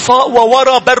ضعفاء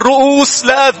وورا بالرؤوس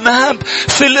لا أذناب،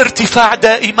 في الارتفاع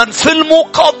دائما، في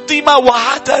المقدمة.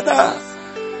 وعدنا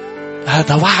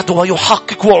هذا وعده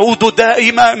ويحقق وعوده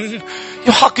دائما،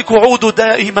 يحقق وعوده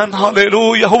دائما.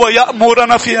 هاليلويا. هو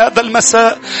يأمرنا في هذا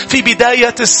المساء في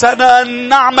بداية السنة أن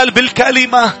نعمل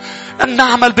بالكلمة، أن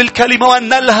نعمل بالكلمة وأن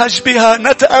نلهج بها،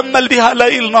 نتأمل بها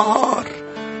ليل نهار،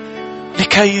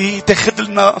 لكي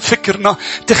تخذلنا فكرنا،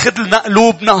 تخذلنا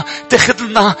قلوبنا،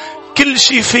 تخذلنا كل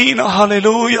شيء فينا.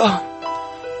 هاليلويا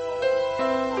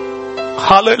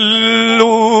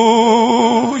هاليلويا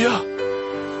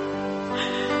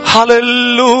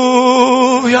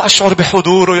هاليلويا. أشعر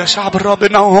بحضوره يا شعب الرب.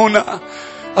 إنه هنا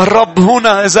الرب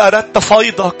هنا. إذا أردت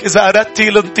فيضك، إذا أردت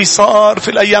الانتصار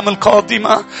في الأيام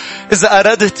القادمة، إذا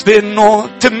أردت بأنه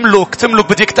تملك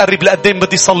بديك تقرب لقدام.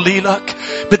 بدي صلي لك،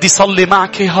 بدي صلي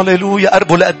معك. هاليلويا.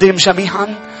 قربوا لقدام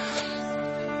جميعا.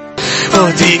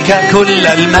 أهديك كل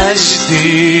المجد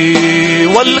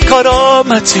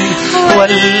والكرامة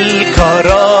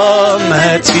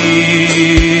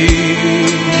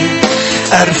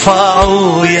أرفع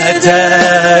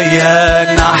يداي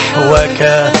نحوك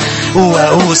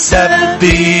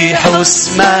وأسبح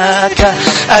اسمك.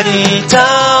 أنت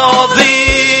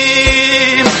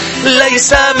عظيم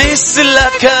ليس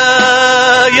مثلك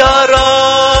يا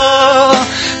رب،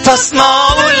 تصنع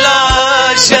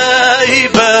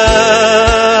العجائب،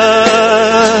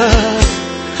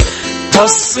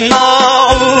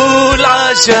 تصنع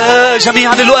العجائب.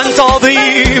 جميعا لو أنت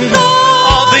عظيم،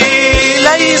 عظيم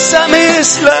ليس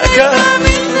مثلك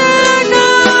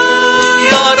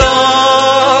يا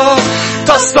رب،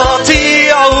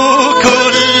 تستطيع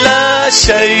كل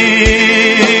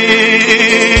شيء،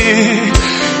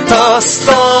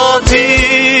 تستطيع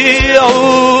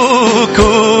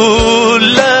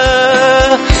كل.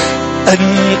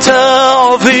 أنت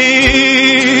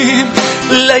عظيم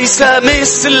ليس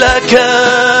مثلك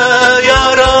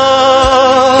يا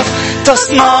رب،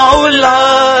 تصنع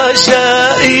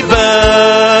العجائب،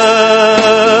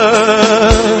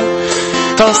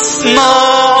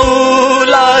 تصنع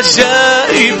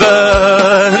العجائب.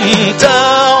 أنت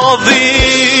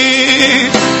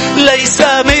عظيم ليس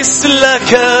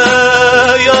مثلك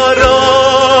يا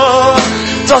رب،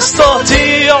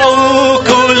 تستطيع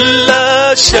كل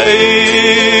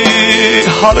شيء.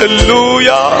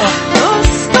 هللويا.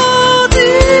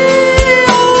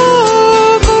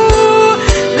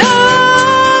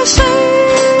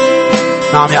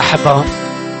 نعم يا أحبة،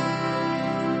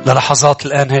 للحظات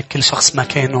الآن هيك كل شخص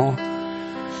مكانه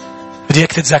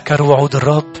بديك تتذكر وعود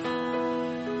الرب،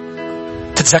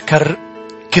 تتذكر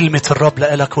كلمة الرب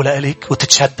لإلك ولإلك،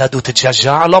 وتتشدد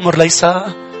وتتشجع. الأمر ليس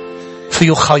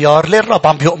فيه خيار. ليه الرب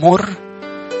عم بيأمر؟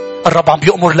 الرب عم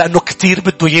بيأمر لأنه كتير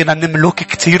بده يينا نملك،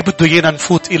 كتير بده يينا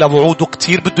نفوت إلى وعوده،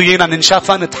 كتير بده يينا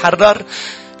ننشافى نتحرر،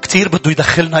 كتير بده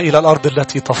يدخلنا إلى الأرض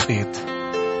التي تفيض.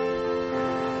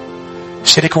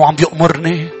 شريك وعم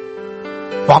بيأمرني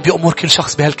وعم بيأمر كل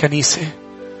شخص بهالكنيسة.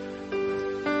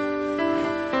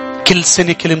 كل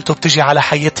سنة كلمته بتجي على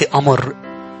حياتي أمر،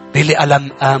 بيلي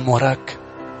ألم آمرك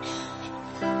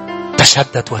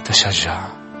تشدد وتشجع.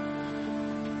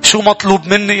 شو مطلوب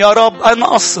مني يا رب؟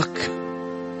 أنا أثق.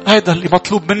 هذا اللي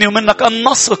مطلوب مني ومنك، أن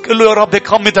نثق. قل له يا رب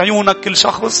هيك غمض عيونك كل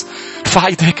شخص، ارفع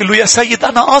ايديك، قل له يا سيد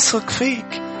أنا أثق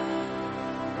فيك.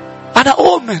 أنا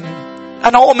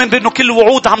أؤمن بأنه كل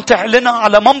وعود عم تعلنها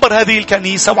على منبر هذه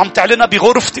الكنيسة وعم تعلنها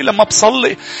بغرفتي لما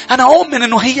بصلي. أنا أؤمن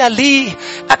أنه هي لي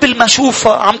قبل ما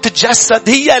أشوفها عم تتجسد،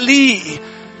 هي لي.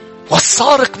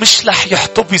 والسارق مش رح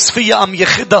يحتفظ فيها أم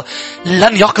يخدها.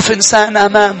 لن يقف إنسان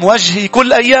أمام وجهي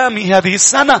كل أيامي هذه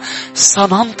السنة.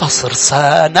 سننتصر،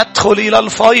 سندخل إلى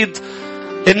الفيض.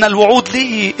 إن الوعود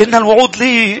لي، إن الوعود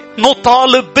لي.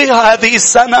 نطالب بها هذه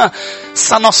السنة.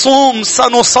 سنصوم،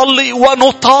 سنصلي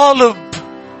ونطالب.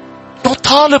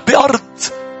 نطالب بأرض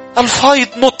الفيض،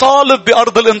 نطالب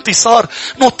بأرض الانتصار،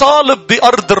 نطالب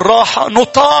بأرض الراحة،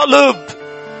 نطالب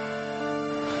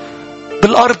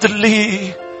بالأرض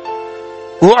اللي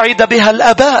وعد بها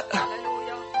الآباء.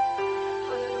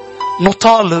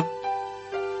 نطالب.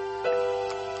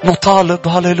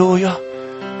 هاليلويا.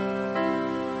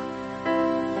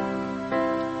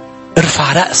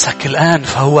 ارفع رأسك الآن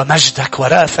فهو مجدك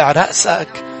ورافع رأسك.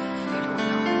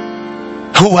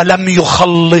 هو لم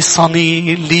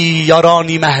يخلصني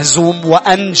ليراني مهزوم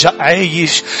وأنجأ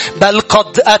عايش، بل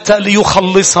قد أتى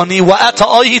ليخلصني، وأتى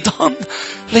أيضا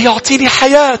ليعطيني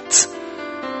حياة.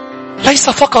 ليس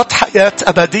فقط حياة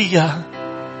أبدية،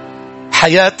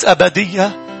 حياة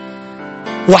أبدية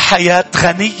وحياة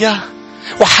غنية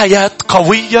وحياة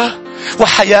قوية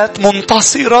وحياة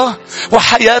منتصرة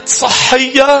وحياة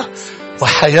صحية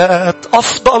وحياة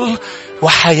أفضل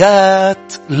وحياة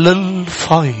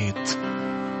للفيض.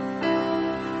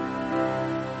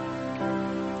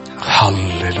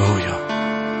 هاليلويا.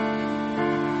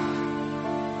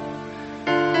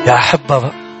 يا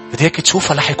أحبة بديك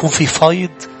تشوفها، رح يكون في فيض،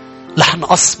 رح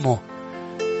نقسمه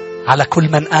على كل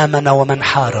من آمن ومن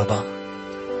حارب.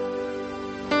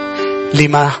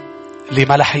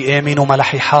 لما رح يآمن وما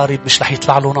رح يحارب مش رح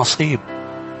يطلع له نصيب،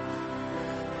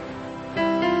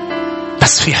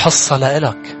 بس في حصة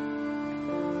لإلك،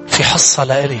 في حصة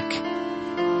لإلك،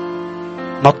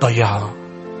 ما تضيعها.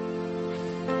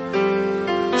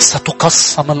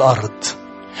 ستقسم الأرض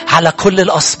على كل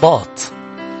الأسباط،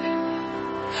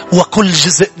 وكل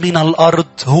جزء من الأرض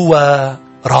هو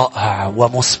رائع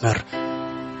ومثمر.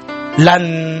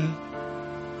 لن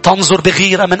تنظر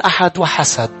بغيرة من أحد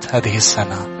وحسد هذه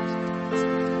السنة،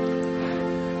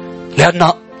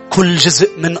 لأن كل جزء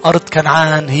من أرض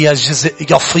كنعان هي جزء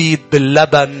يفيض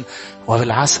باللبن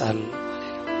وبالعسل.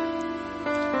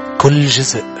 كل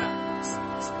جزء.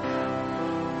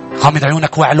 غمض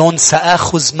عيونك واعلن: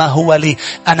 سآخذ ما هو لي.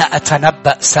 أنا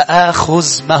أتنبأ سآخذ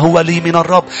ما هو لي من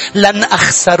الرب. لن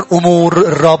أخسر أمور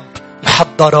الرب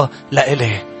محضرة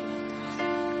لإلي.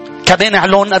 كمان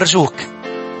اعلن أرجوك: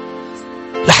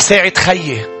 رح ساعد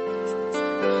خيي،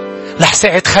 رح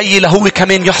ساعد خيي لهو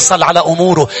كمان يحصل على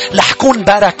أموره. رح كون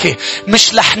بركة،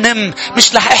 مش رح نم،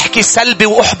 مش رح احكي سلبي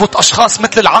واحبط أشخاص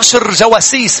مثل 10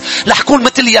 جواسيس. رح كون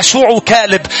مثل يشوع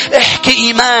وكالب، احكي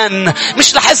إيمان.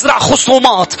 مش رح ازرع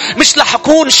خصومات، مش رح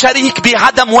اكون شريك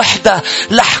بعدم وحدة.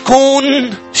 رح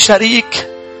كون شريك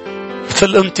في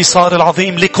الانتصار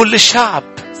العظيم لكل الشعب.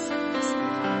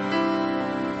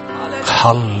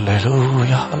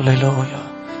 هللويا هللويا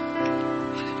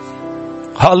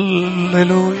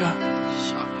هللويا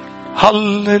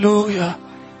هللويا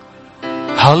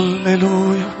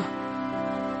هللويا.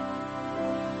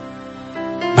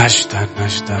 مجدا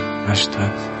مجدا مجدا.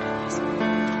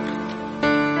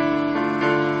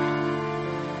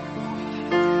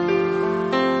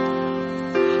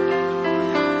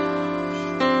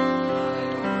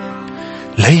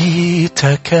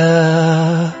 ليتك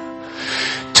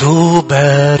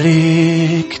تباركني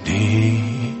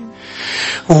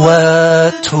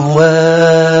وتوسع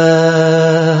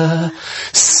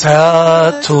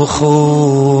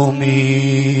تخومي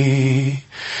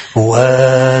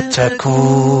وتكون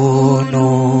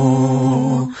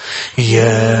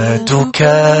يدك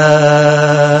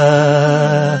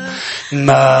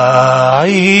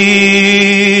معي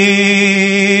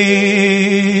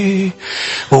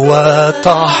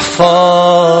وتحفظني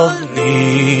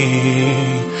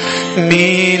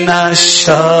من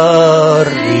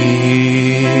الشر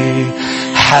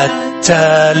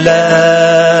حتى لا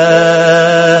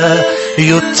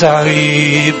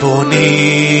يتعبني.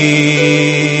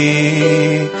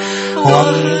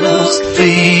 وانقص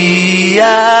في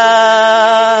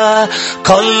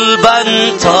قلبا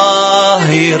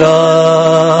طاهرا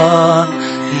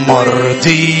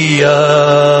مرضيا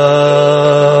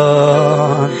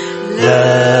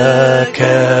لك.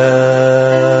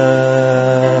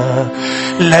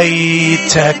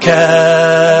 ليتك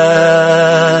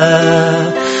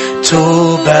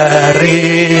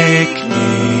تباركني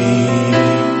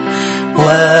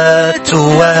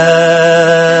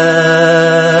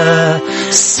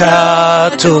وتوسع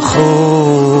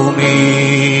تخومي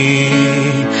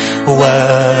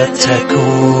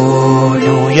وتكون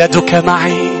يدك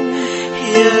معي.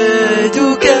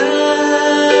 يدك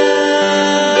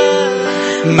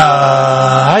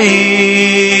معي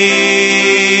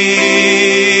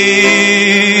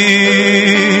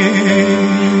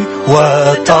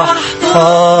وتحفظني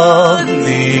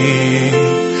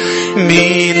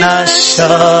من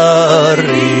الشر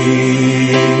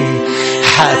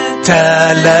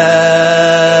حتى لا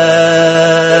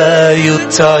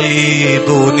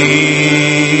يتعبني.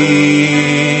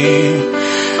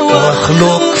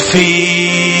 واخلق في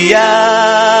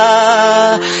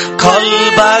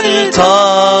قلبا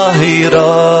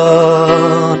طاهرا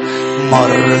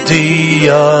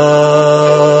مرضيا.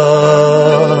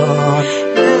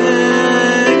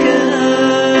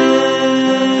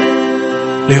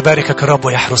 ليباركك الرب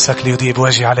ويحرسك، ليضيء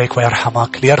بوجهه عليك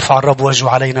ويرحمك، ليرفع الرب وجهه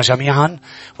علينا جميعا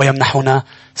ويمنحنا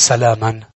سلاما.